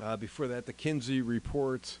 Before that, the Kinsey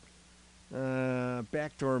Report,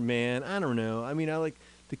 Backdoor Man. I don't know. I mean, I like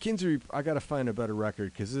the Kinsey. I gotta find a better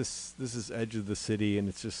record because this is Edge of the City, and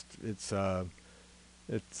it's I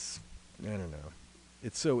don't know.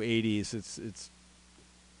 It's so 80s.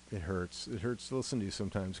 It hurts. It hurts to listen to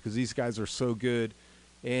sometimes because these guys are so good.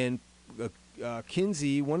 And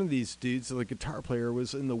Kinsey, one of these dudes, the guitar player,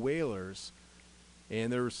 was in the Wailers.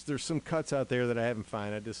 And there's some cuts out there that I haven't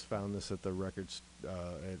found. I just found this at the records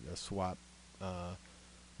at a swap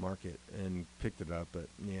market and picked it up. But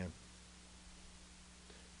yeah,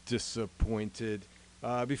 disappointed.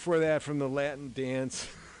 Before that, from the Latin Dance,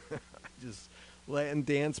 just Latin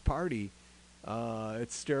Dance Party.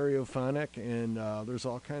 It's stereophonic and there's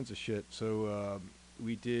all kinds of shit. So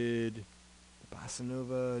we did bossa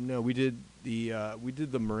nova. No, we did the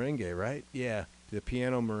merengue, right? Yeah, the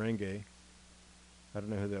piano merengue. I don't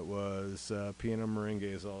know who that was. Piano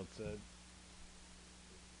merengue is all it said.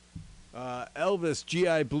 Elvis,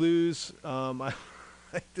 GI Blues.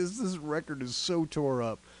 This record is so tore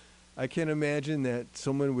up. I can't imagine that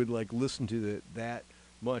someone would listen to that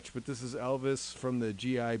much. But this is Elvis from the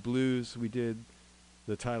GI Blues. We did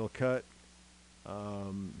the title cut.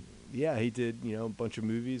 Yeah, he did a bunch of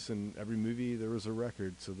movies, and every movie there was a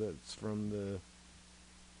record. So that's from the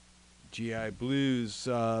GI Blues.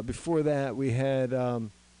 Before that, we had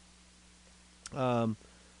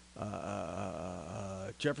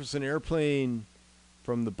Jefferson Airplane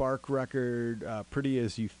from the Bark record, Pretty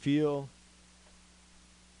As You Feel.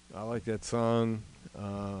 I like that song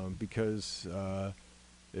because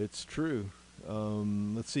it's true.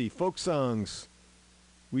 Let's see, folk songs.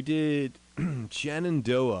 We did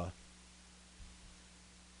Shenandoah.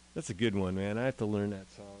 That's a good one, man. I have to learn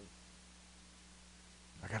that song.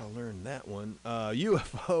 I gotta learn that one.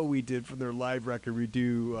 UFO we did from their live record. We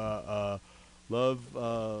do Love.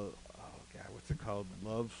 Oh God, what's it called?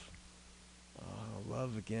 Love.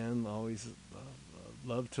 Love again. Always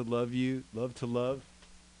love to love you. Love to love.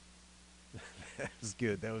 That was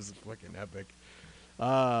good. That was fucking epic.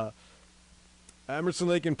 Emerson,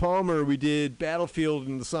 Lake and Palmer, we did Battlefield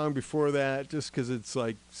and the song before that just because it's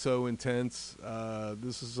like so intense.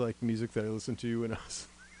 This is like music that I listened to when I was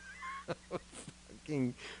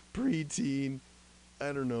fucking preteen.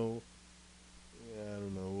 I don't know. Yeah, I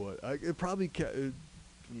don't know what. It probably,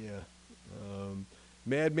 yeah.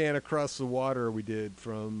 Madman Across the Water we did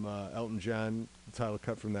from Elton John, the title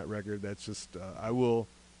cut from that record. That's just, I will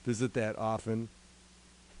visit that often.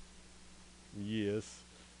 Yes.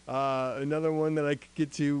 Another one that I could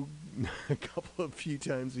get to a few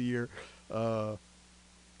times a year.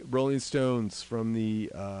 Rolling Stones from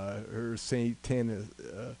the her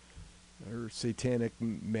Satanic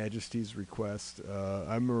Majesty's Request.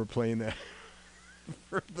 I remember playing that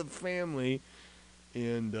for the family,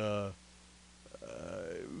 and it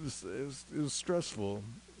was stressful.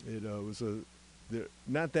 It was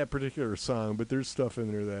not that particular song, but there's stuff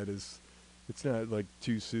in there that it's not like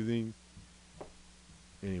too soothing.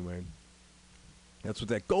 Anyway, that's what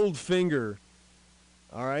that Goldfinger.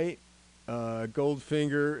 All right,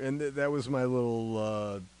 Goldfinger, and that was my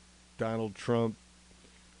little Donald Trump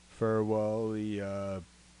farewell.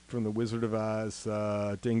 From the Wizard of Oz,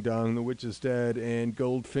 Ding Dong, the Witch is Dead, and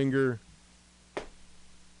Goldfinger.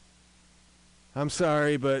 I'm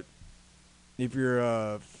sorry, but if you're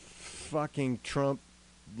a fucking Trump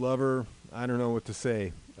lover, I don't know what to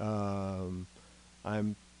say. I'm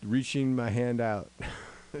reaching my hand out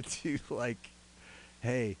to like,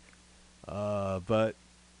 hey, but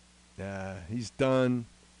he's done,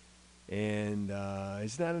 and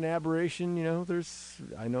he's not an aberration. You know,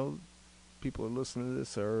 I know people who listen to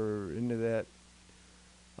this are into that.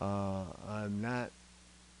 I'm not,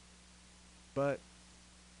 but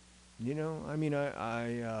you know, I mean,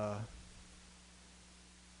 I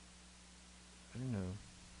don't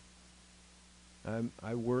know.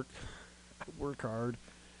 I work hard,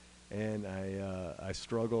 and I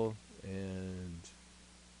struggle, and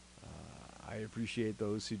I appreciate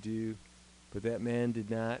those who do, but that man did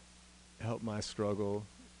not help my struggle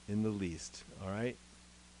in the least. All right,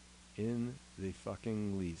 in the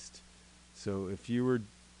fucking least. So if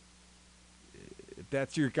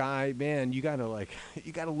that's your guy, man, you gotta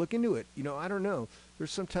look into it. You know, I don't know.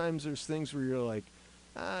 There's things where you're like,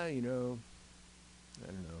 you know, I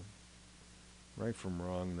don't know. Right from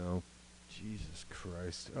wrong, though. Jesus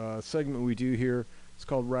Christ. Segment we do here, it's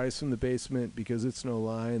called Rise from the Basement, because it's no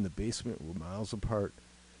lie, in the basement we're miles apart.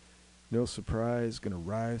 No surprise, gonna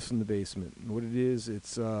rise from the basement. And what it is,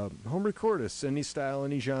 it's home recordists, any style,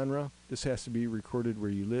 any genre. This has to be recorded where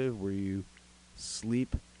you live, where you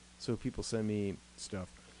sleep. So people send me stuff.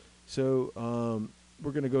 So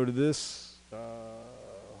we're gonna go to this.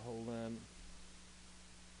 Hold on.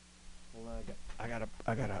 I gotta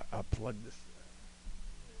plug this.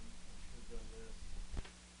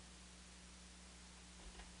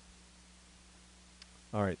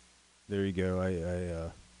 All right, there you go. I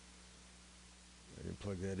can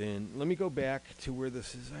plug that in. Let me go back to where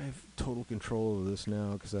this is. I have total control of this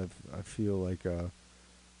now because I feel like all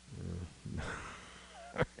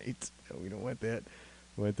right. No, we don't want that.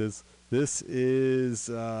 We want this. This is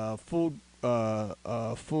full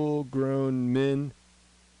grown men.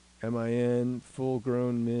 MIN, full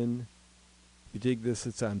grown men. If you dig this,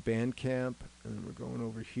 it's on Bandcamp, and we're going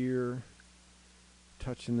over here,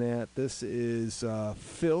 touching that. This is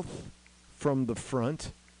Filth from the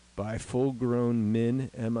Front by Full Grown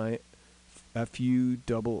Men,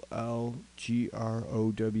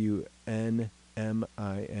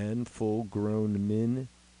 FULLGROWNMIN, Full Grown Men.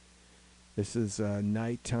 This is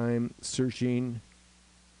Nighttime Searching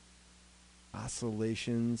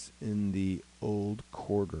Oscillations in the Old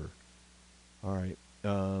Quarter. All right.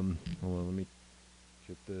 Hold on, let me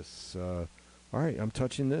get this. All right, I'm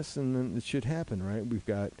touching this, and then it should happen, right? We've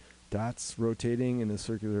got dots rotating in a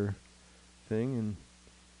circular thing, and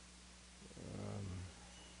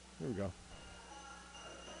here we go.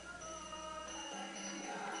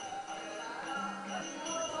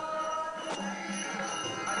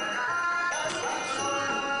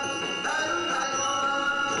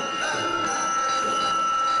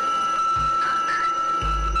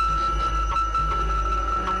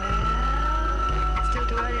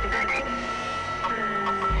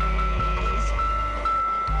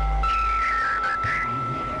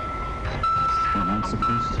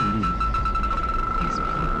 Supposed to leave. Yes,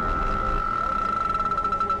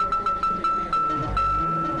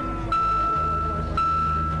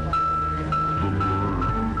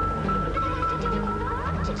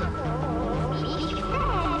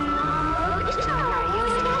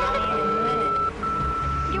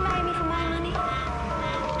 You marry me for my money?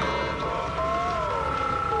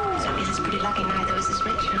 So I guess it's pretty lucky neither of us is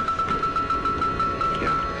rich, huh?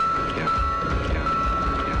 Yeah.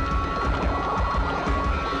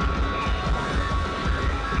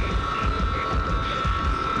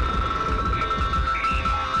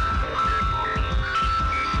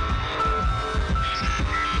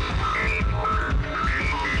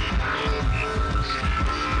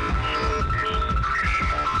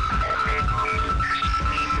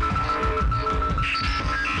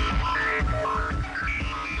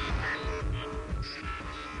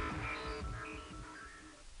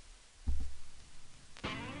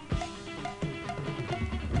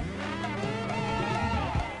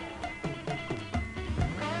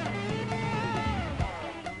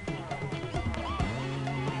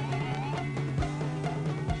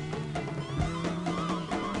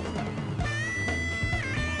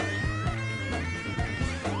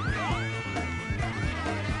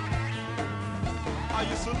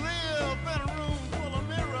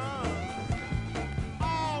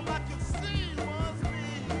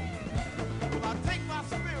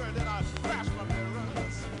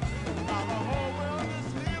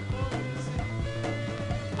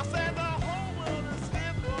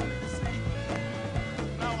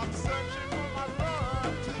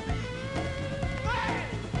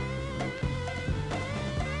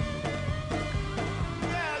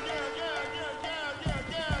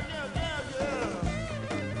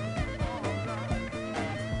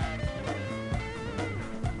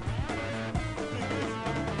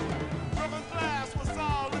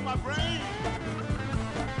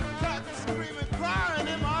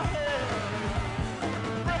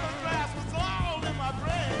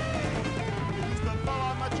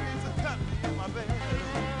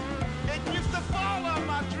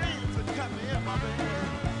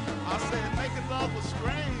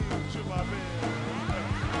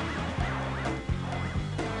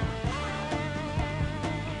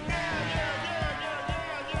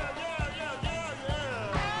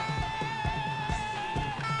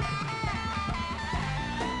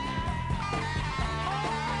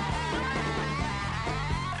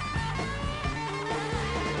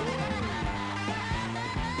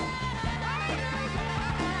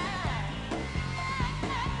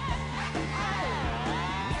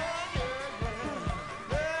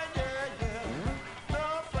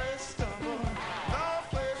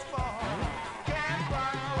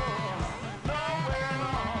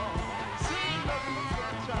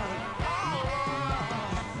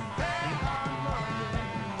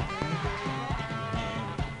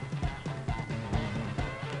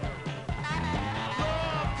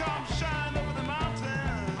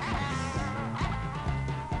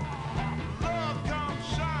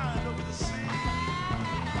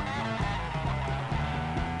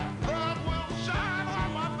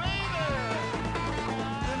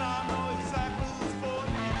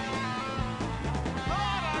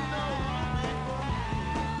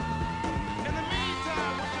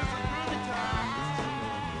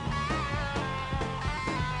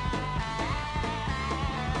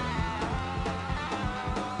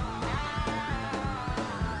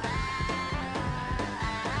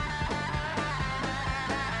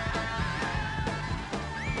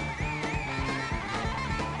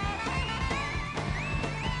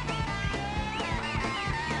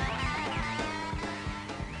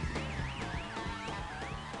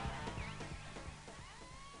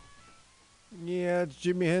 Yeah, it's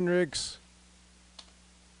Jimi Hendrix.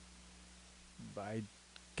 By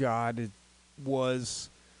God, it was.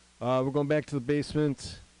 We're going back to the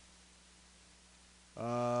basement.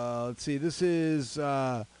 Let's see. This is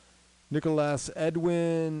Nicholas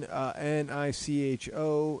Edwin, Nicholas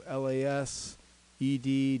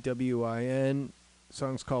Edwin.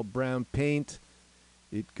 Song's called Brown Paint.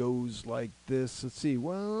 It goes like this. Let's see.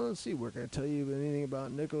 Well, let's see. We're going to tell you anything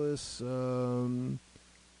about Nicholas.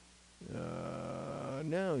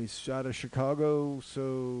 No, he's out of Chicago. So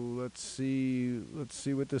let's see. Let's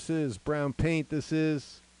see what this is. Brown Paint. This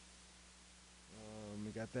is. We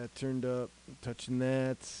got that turned up. I'm touching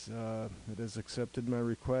that. It has accepted my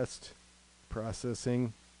request.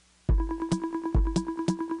 Processing.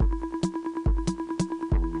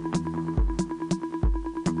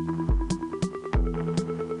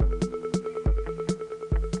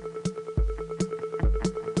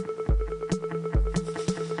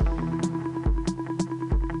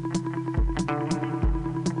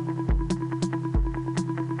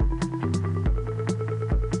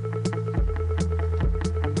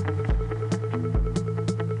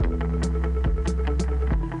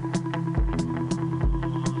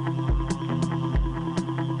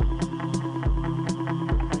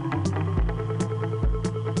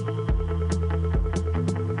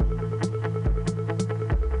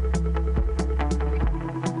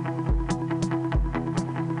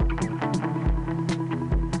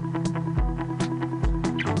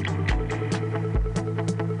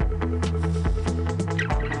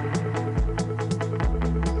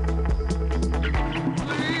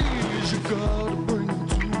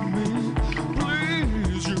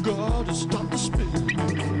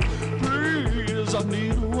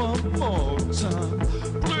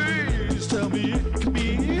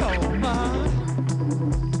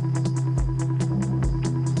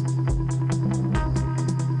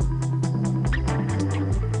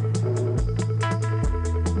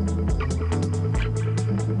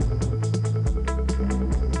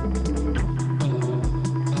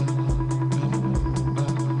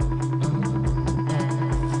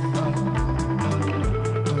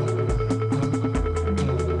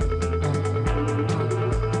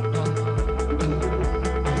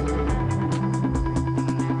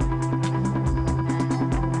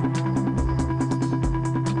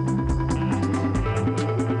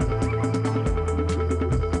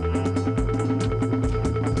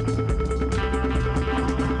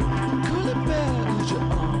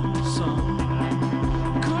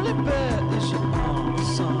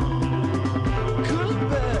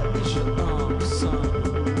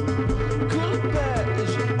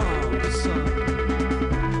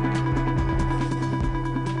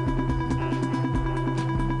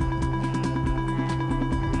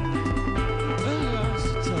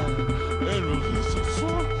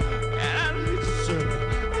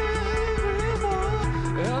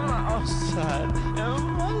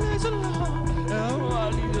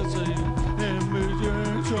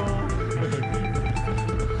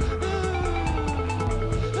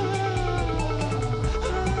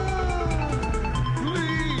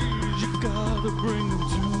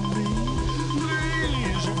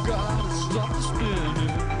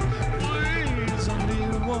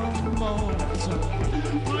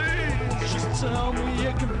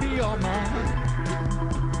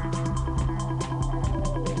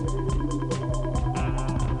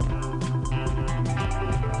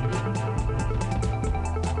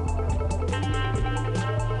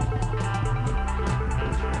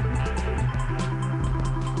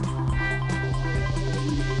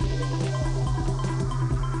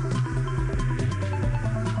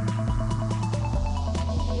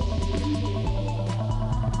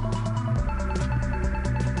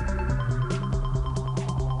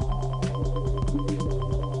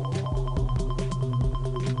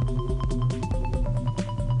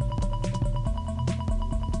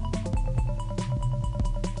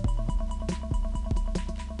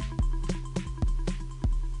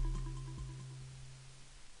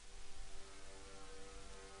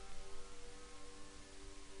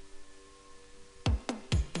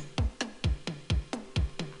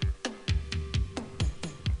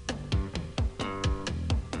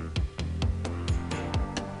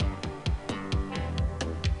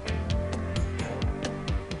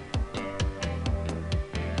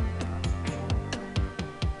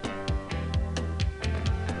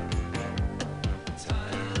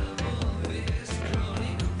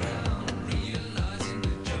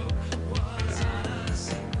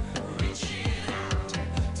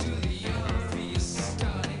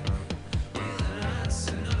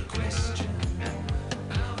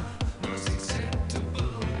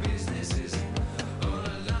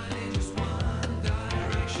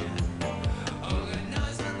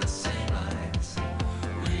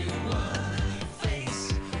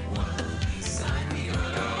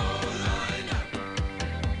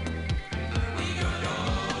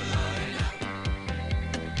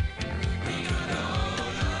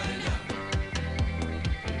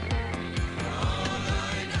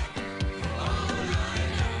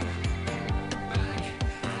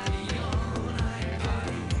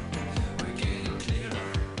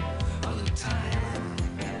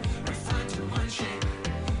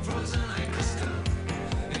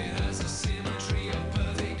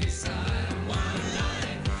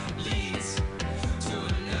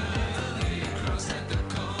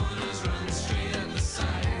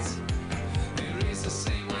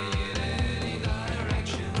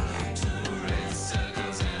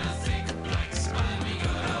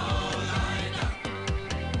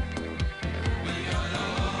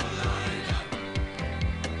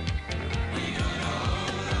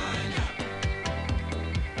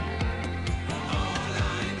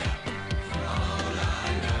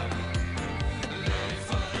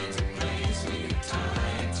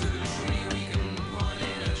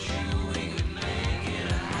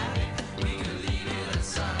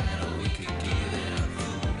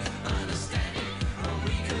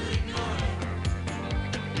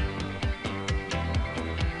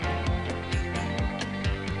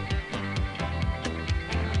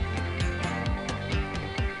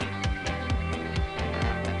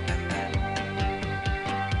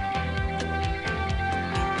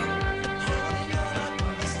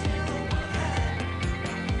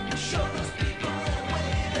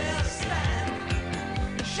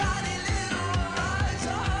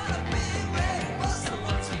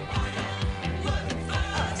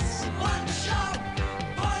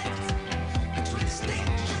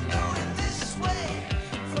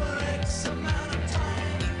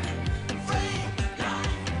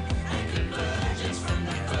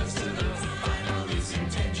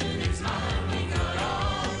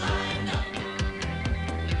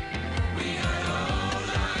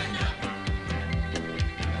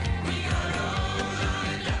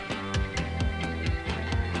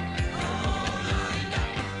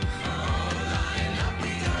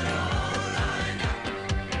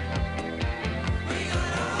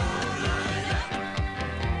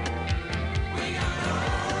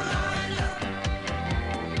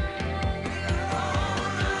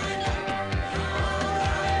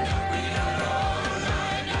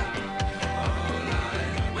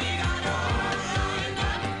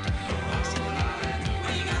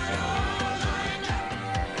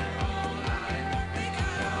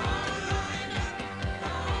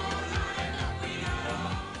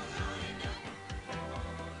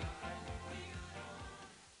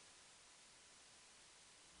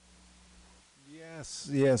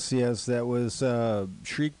 Yes. That was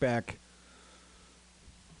Shriekback,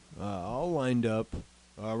 all lined up.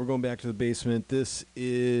 We're going back to the basement. This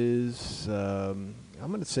is, I'm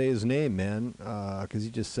going to say his name, man, because he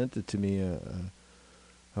just sent it to me. I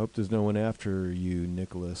hope there's no one after you,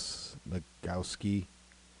 Nicholas Magowski,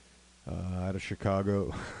 out of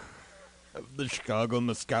Chicago. The Chicago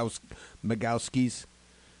Magowskis.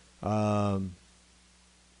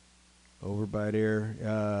 Over by there.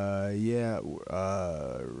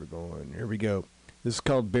 We're going. Here we go. This is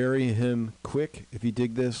called Bury Him Quick. If you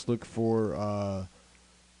dig this, look for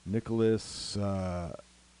Nicholas.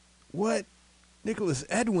 What? Nicholas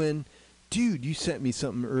Edwin? Dude, you sent me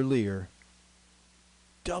something earlier.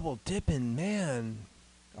 Double dipping, man.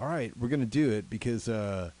 All right, we're going to do it because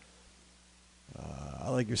I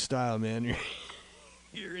like your style, man.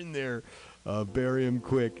 You're in there. Bury Him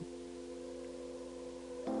Quick.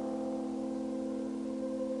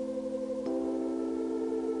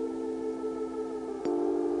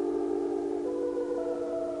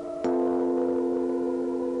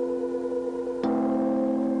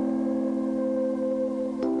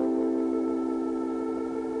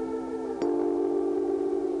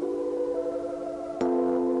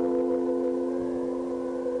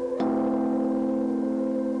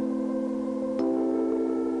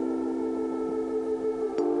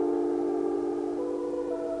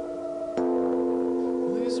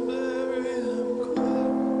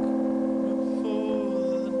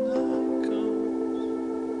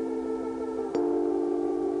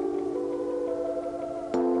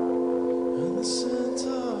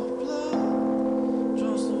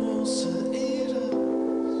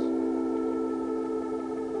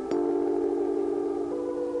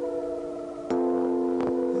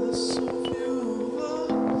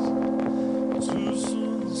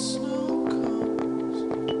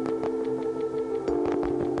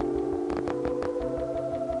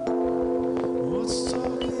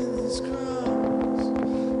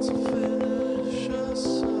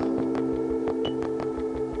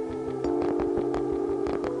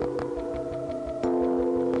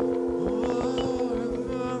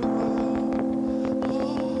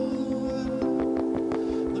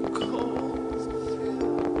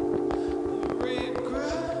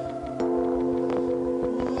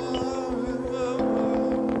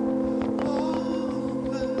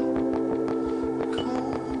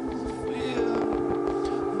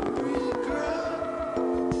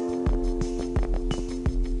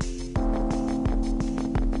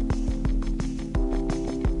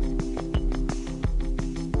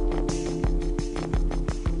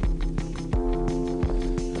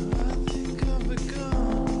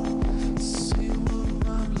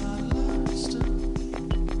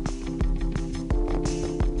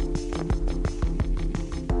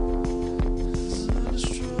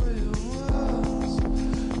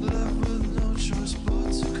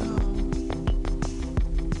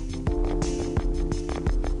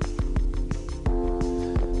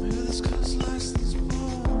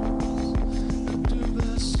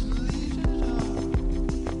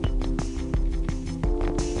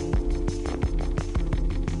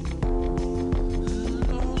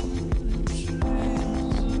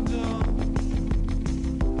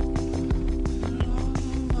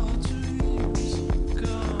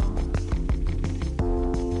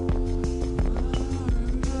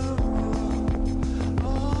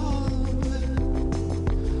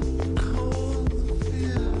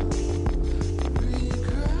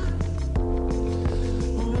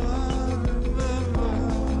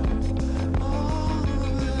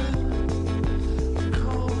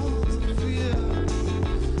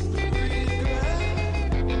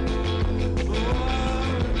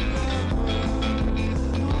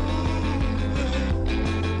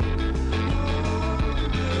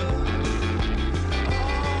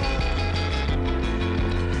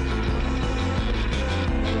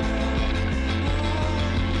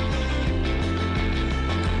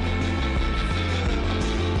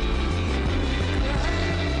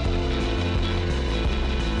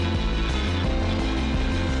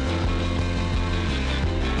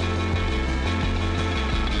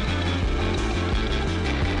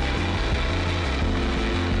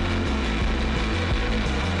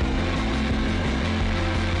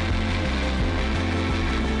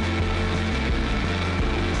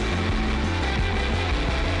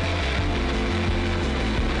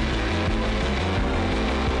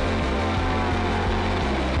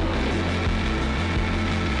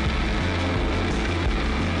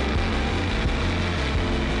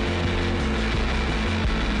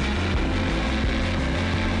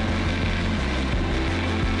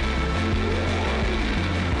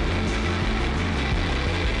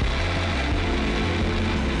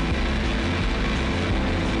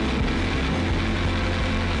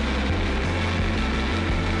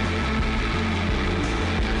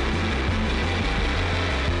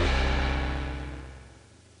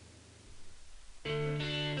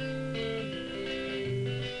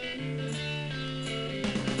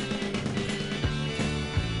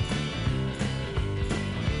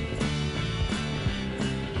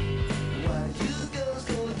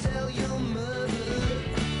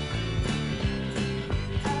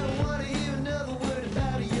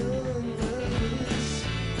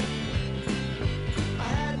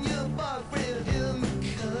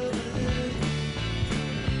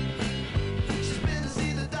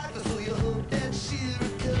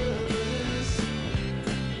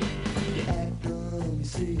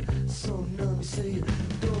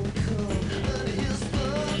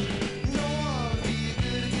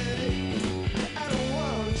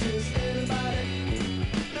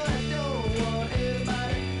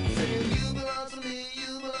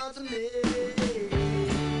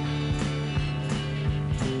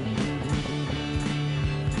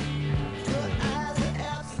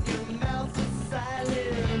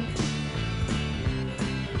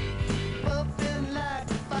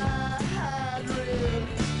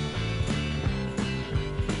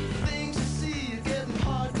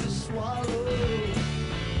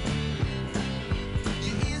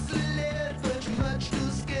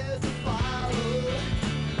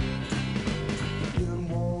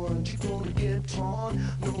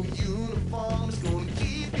 old uniform is gonna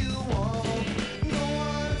keep you warm. No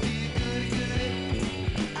one to be goody-goody.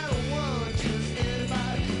 I don't want just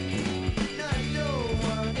anybody. No, I don't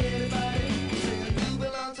want anybody. Saying you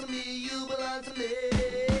belong to me, you belong to me.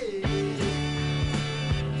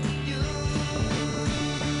 You belong to me.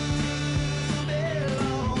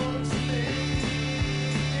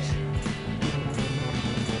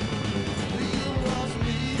 You belong to me. You belong to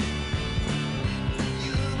me.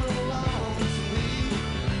 You belong to me.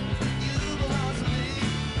 You belong to me. You belong to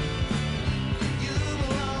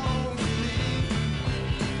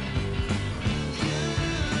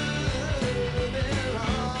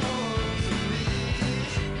me.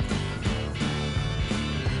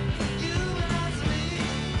 You belong to me.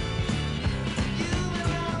 You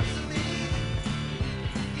belong to me.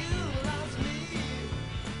 You belong to me.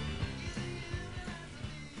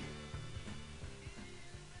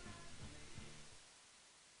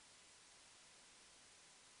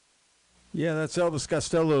 Yeah, that's Elvis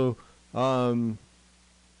Costello. God,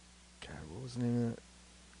 what was the name of that?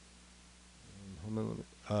 Hold on,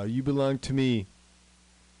 let me- You Belong to Me.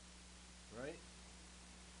 Right?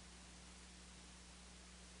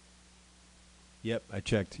 Yep, I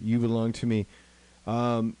checked. You Belong to Me.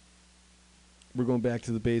 We're going back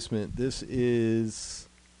to the basement. This is...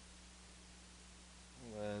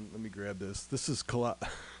 Hold on, let me grab this. This is...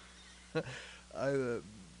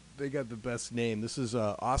 They got the best name. This is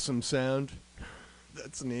Awesome Sound.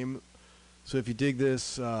 That's the name. So if you dig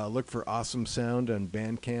this, look for Awesome Sound on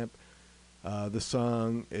Bandcamp. The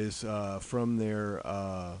song is from their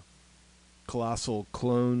Colossal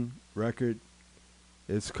Clone record.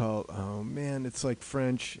 It's called, oh man, it's like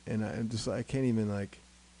French, and I can't even like,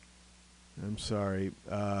 I'm sorry.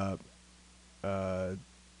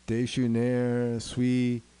 Déjeuner,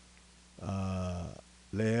 suis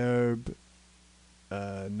l'herbe.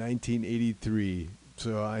 1983.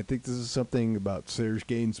 So I think this is something about Serge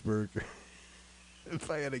Gainsbourg. If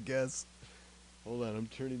I had to guess. Hold on, I'm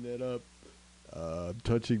turning that up. I'm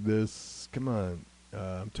touching this. Come on.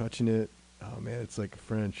 I'm touching it. Oh man, it's like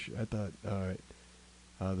French. I thought, alright.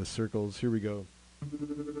 The circles. Here we go. Through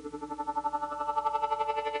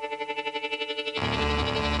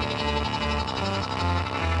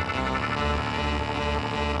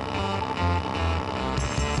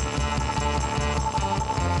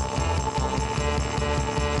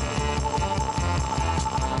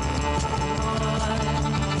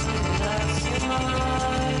and through my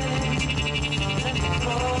way.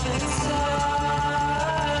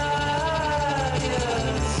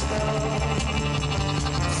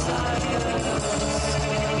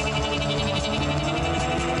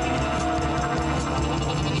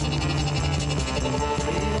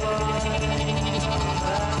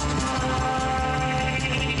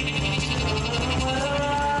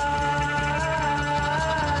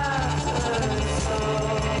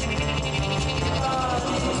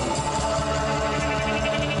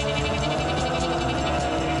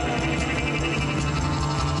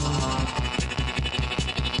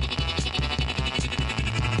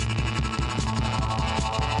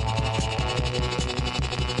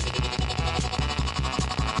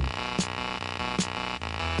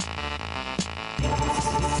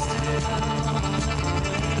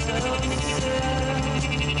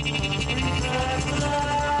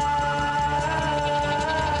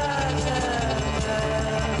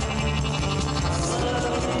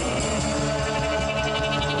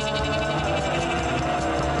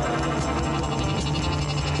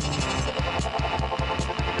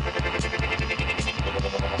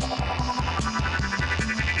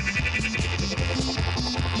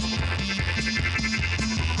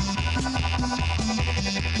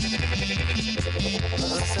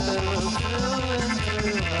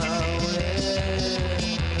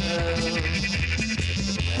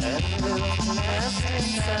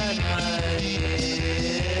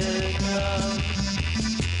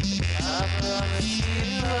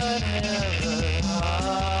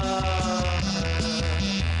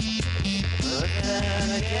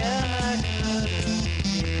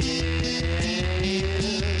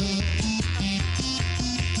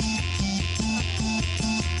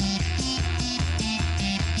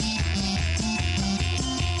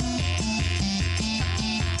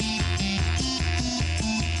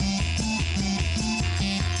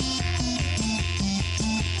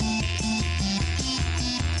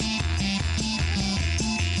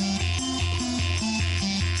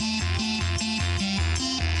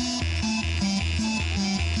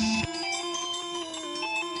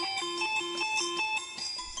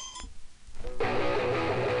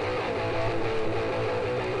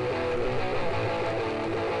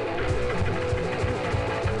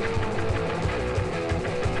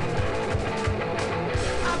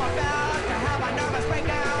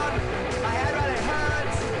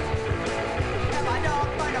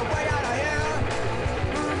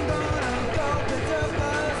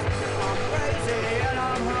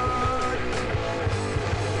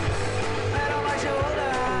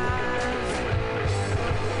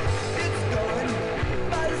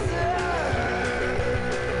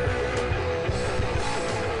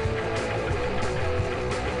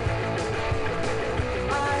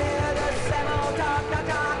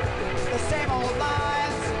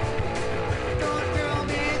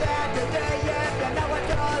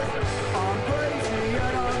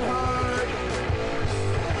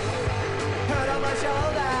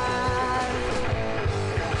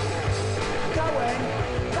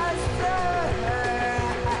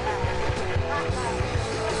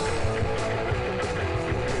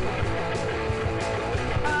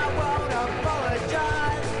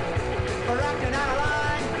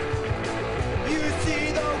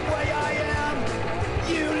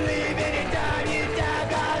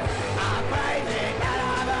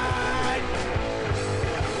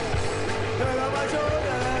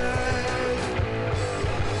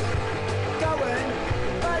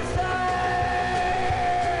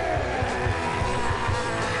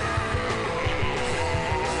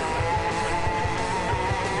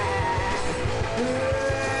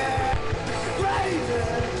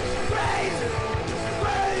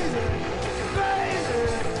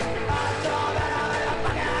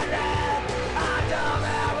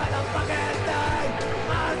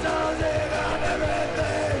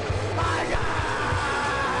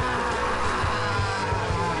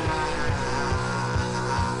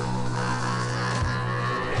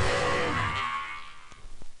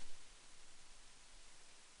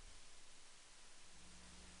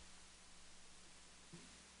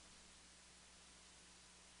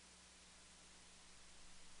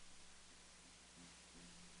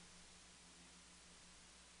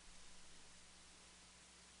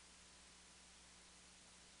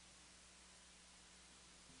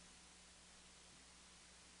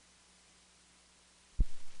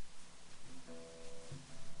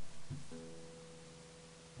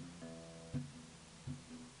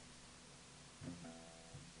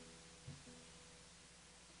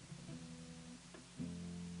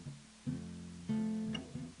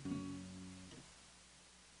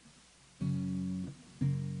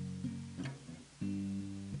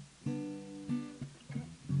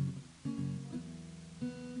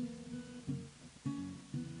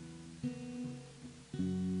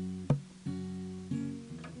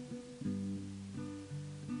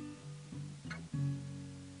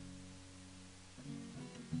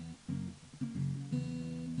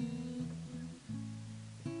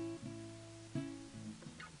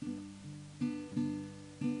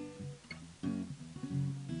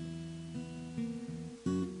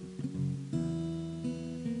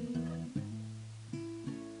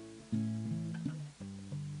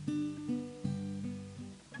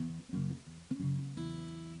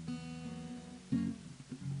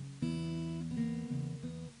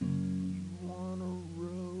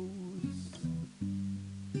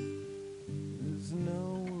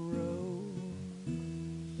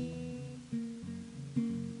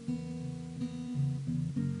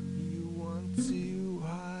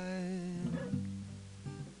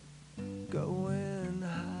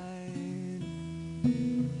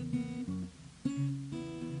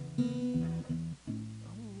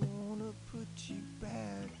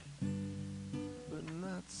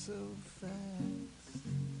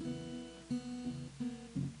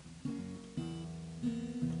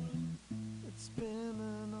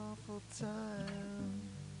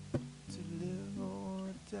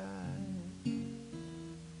 die.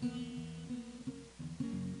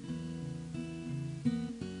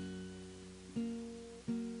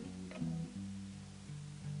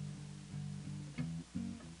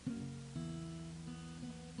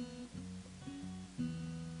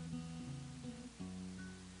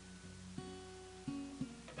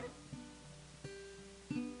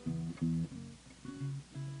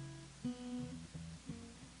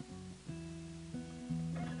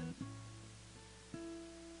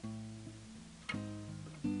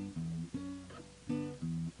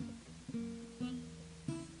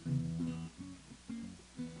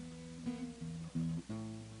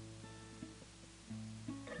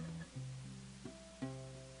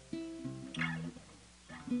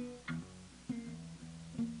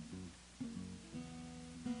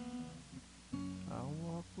 I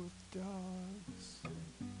walk with dogs.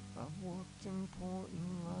 I've walked important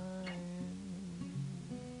lines.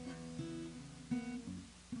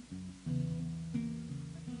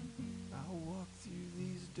 I walk through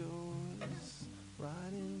these doors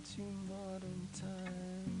right into modern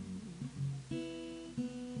time.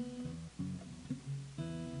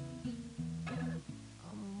 I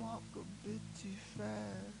walk a bit too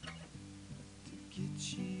fast to get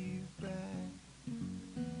you back.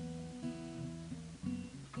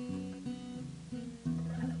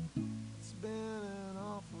 It's been an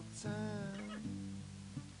awful time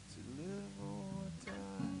to live or die.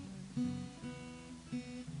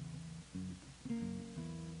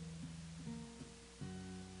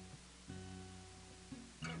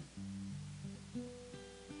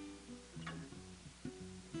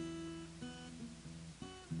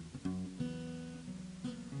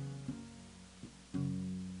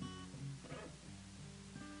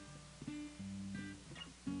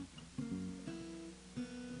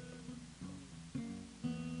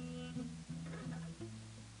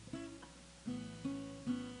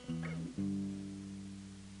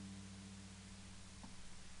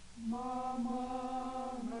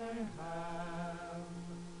 Mama may have,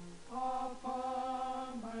 Papa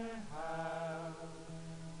may have,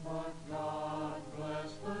 but God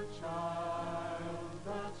bless the child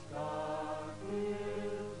that's got his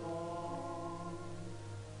own.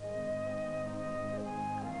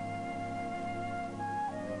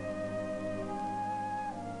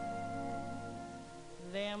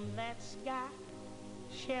 Them that's got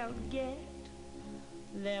shall get,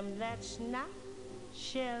 them that's not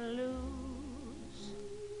shall lose.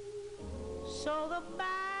 So the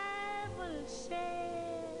Bible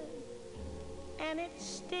said, and it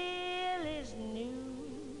still is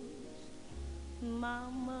news.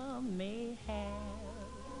 Mama may have,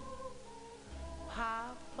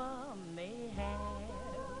 Papa may have,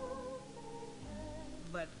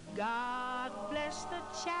 but God bless the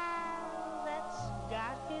child that's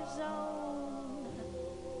got his own,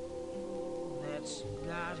 that's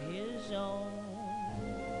got his own.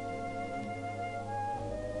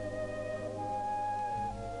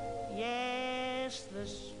 Yes, the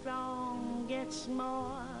strong gets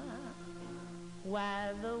more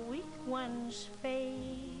while the weak ones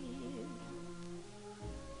fade.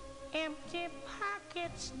 Empty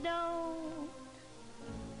pockets don't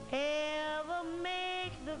ever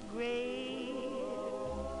make the grade.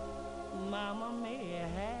 Mama may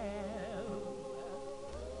have,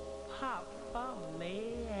 Papa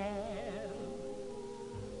may have,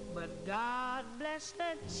 but God bless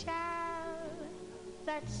the child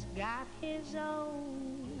that's got his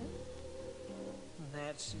own,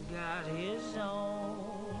 that's got his own.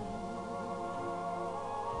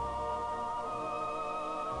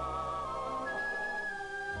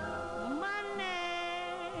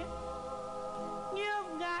 Money,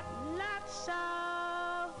 you've got lots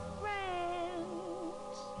of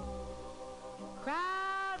friends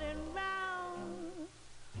crowding round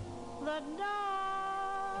the door.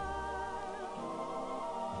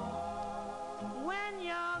 When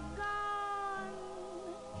you're gone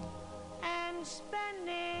and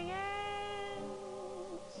spending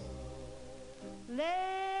ends,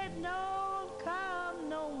 they don't come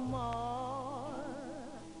no more.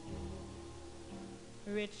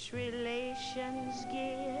 Rich relations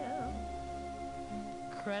give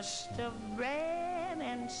crust of bread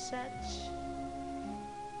and such.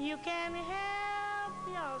 You can help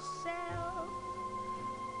yourself,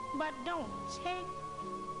 but don't take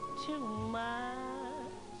too much.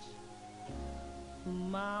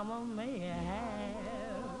 Mama may have,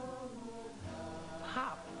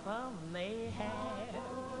 Papa may have,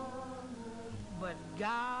 but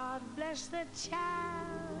God bless the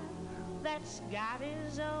child that's got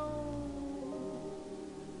his own,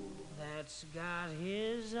 that's got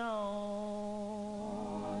his own.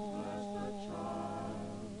 God bless the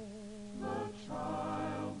child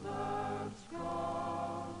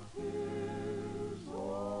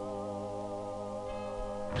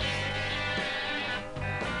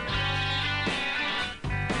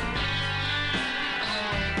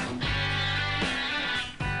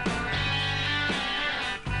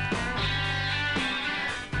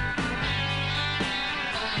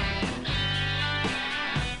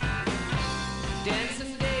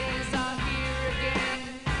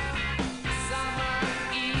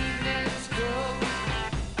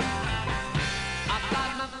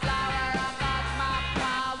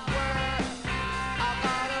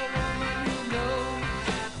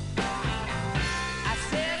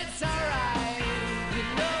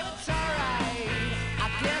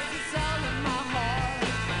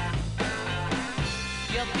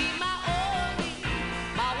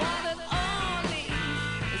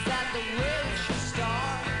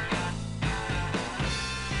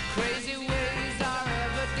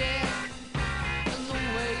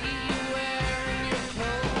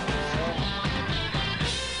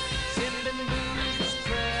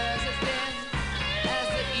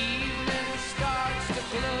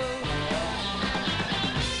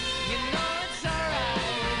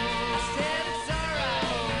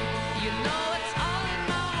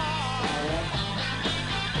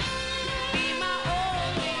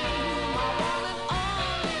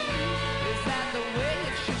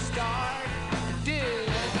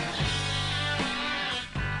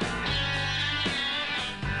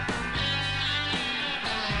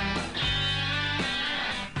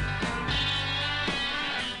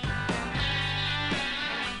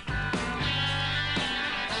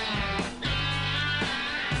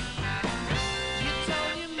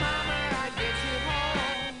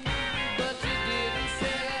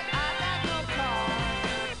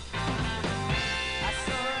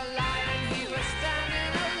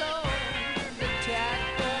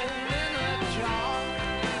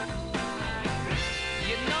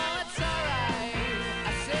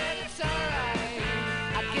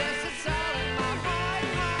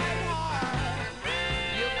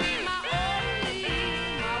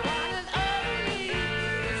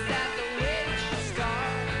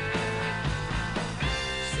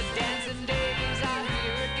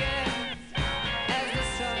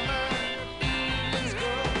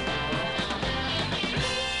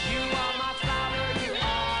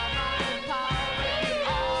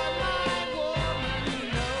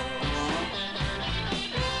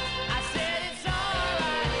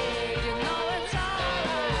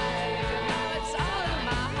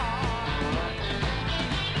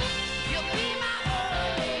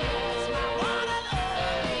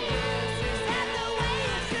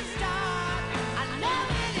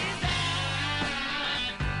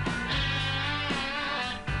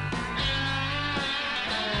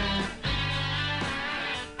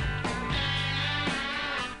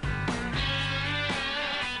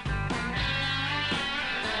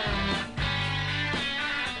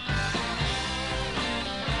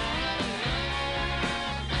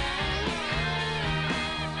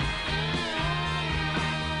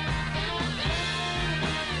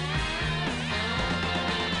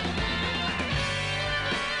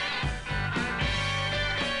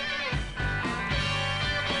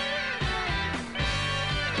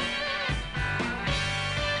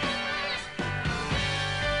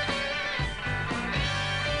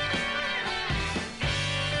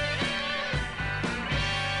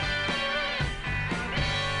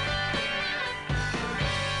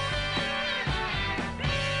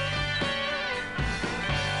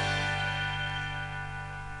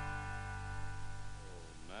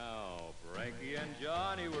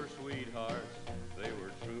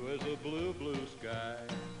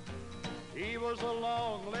was a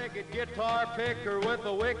long-legged guitar picker with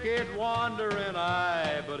a wicked wandering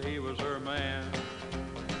eye, but he was her man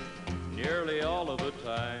nearly all of the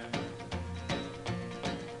time.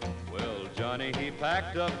 Well, Johnny, he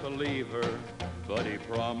packed up to leave her, but he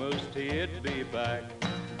promised he'd be back.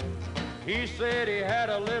 He said he had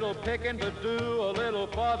a little picking to do a little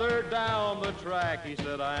farther down the track. He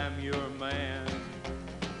said, I'm your man,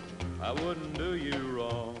 I wouldn't do you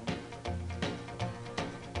wrong.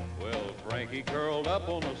 Well, Frankie curled up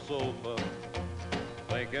on the sofa,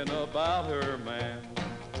 thinking about her man.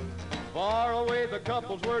 Far away the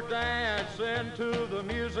couples were dancing to the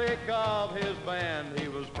music of his band. He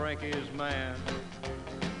was Frankie's man,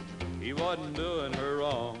 he wasn't doing her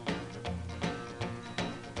wrong.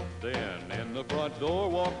 Then in the front door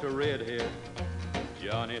walked a redhead.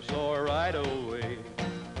 Johnny saw her right away.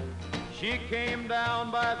 She came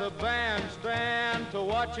down by the bandstand to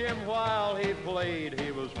watch him while he played.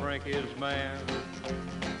 He was Frankie's man,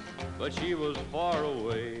 but she was far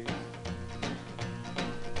away.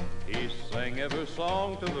 He sang every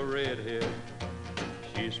song to the redhead.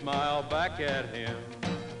 She smiled back at him.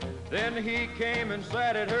 Then he came and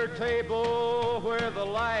sat at her table where the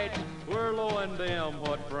lights were low and dim.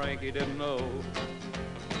 What Frankie didn't know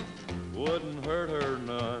wouldn't hurt her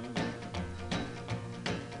none.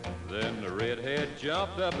 Then the redhead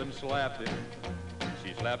jumped up and slapped him.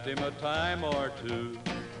 She slapped him a time or two.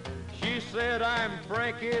 She said, I'm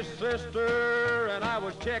Frankie's sister, and I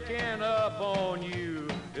was checking up on you.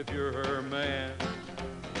 If you're her man,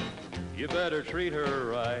 you better treat her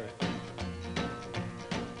right.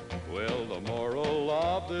 Well, the moral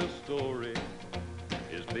of this story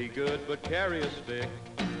is be good but carry a stick.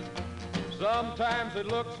 Sometimes it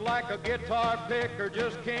looks like a guitar picker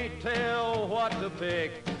just can't tell what to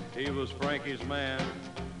pick. He was Frankie's man,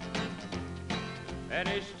 and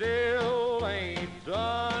he still ain't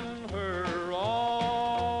done her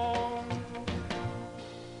wrong.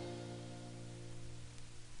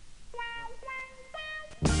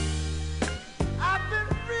 I've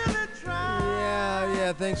been really trying.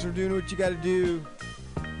 Yeah, thanks for doing what you got to do.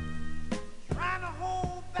 Trying to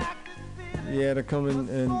hold back this feeling. Yeah, to come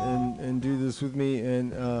and do this with me,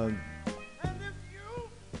 and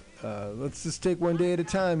let's just take one day at a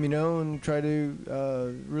time, and try to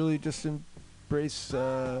really just embrace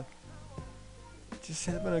just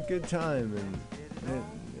having a good time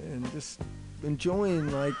and just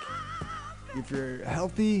enjoying, like, if you're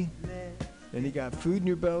healthy and you got food in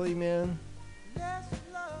your belly, man,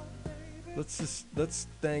 let's just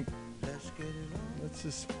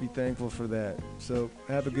be thankful for that. So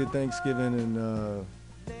have a good Thanksgiving, and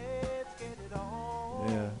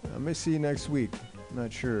yeah, I may see you next week. I'm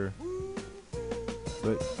not sure,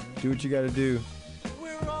 but do what you got to do.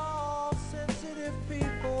 We're all sensitive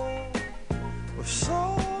people with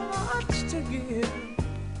so much to give.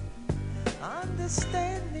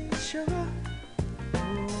 Understand each other,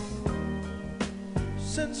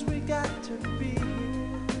 since we got to be.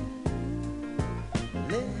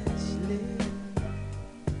 Let's live.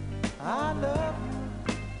 I love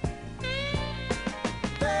you.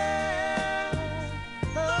 There's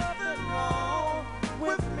nothing wrong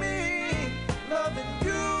with me loving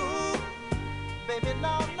you, baby,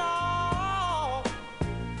 no.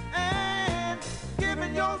 And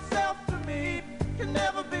giving yourself to me can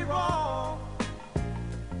never be wrong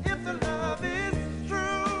if the love is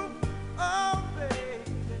true. Oh, baby.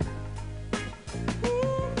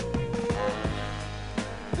 Ooh.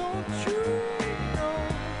 Don't you know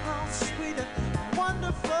how sweet and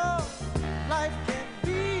wonderful life can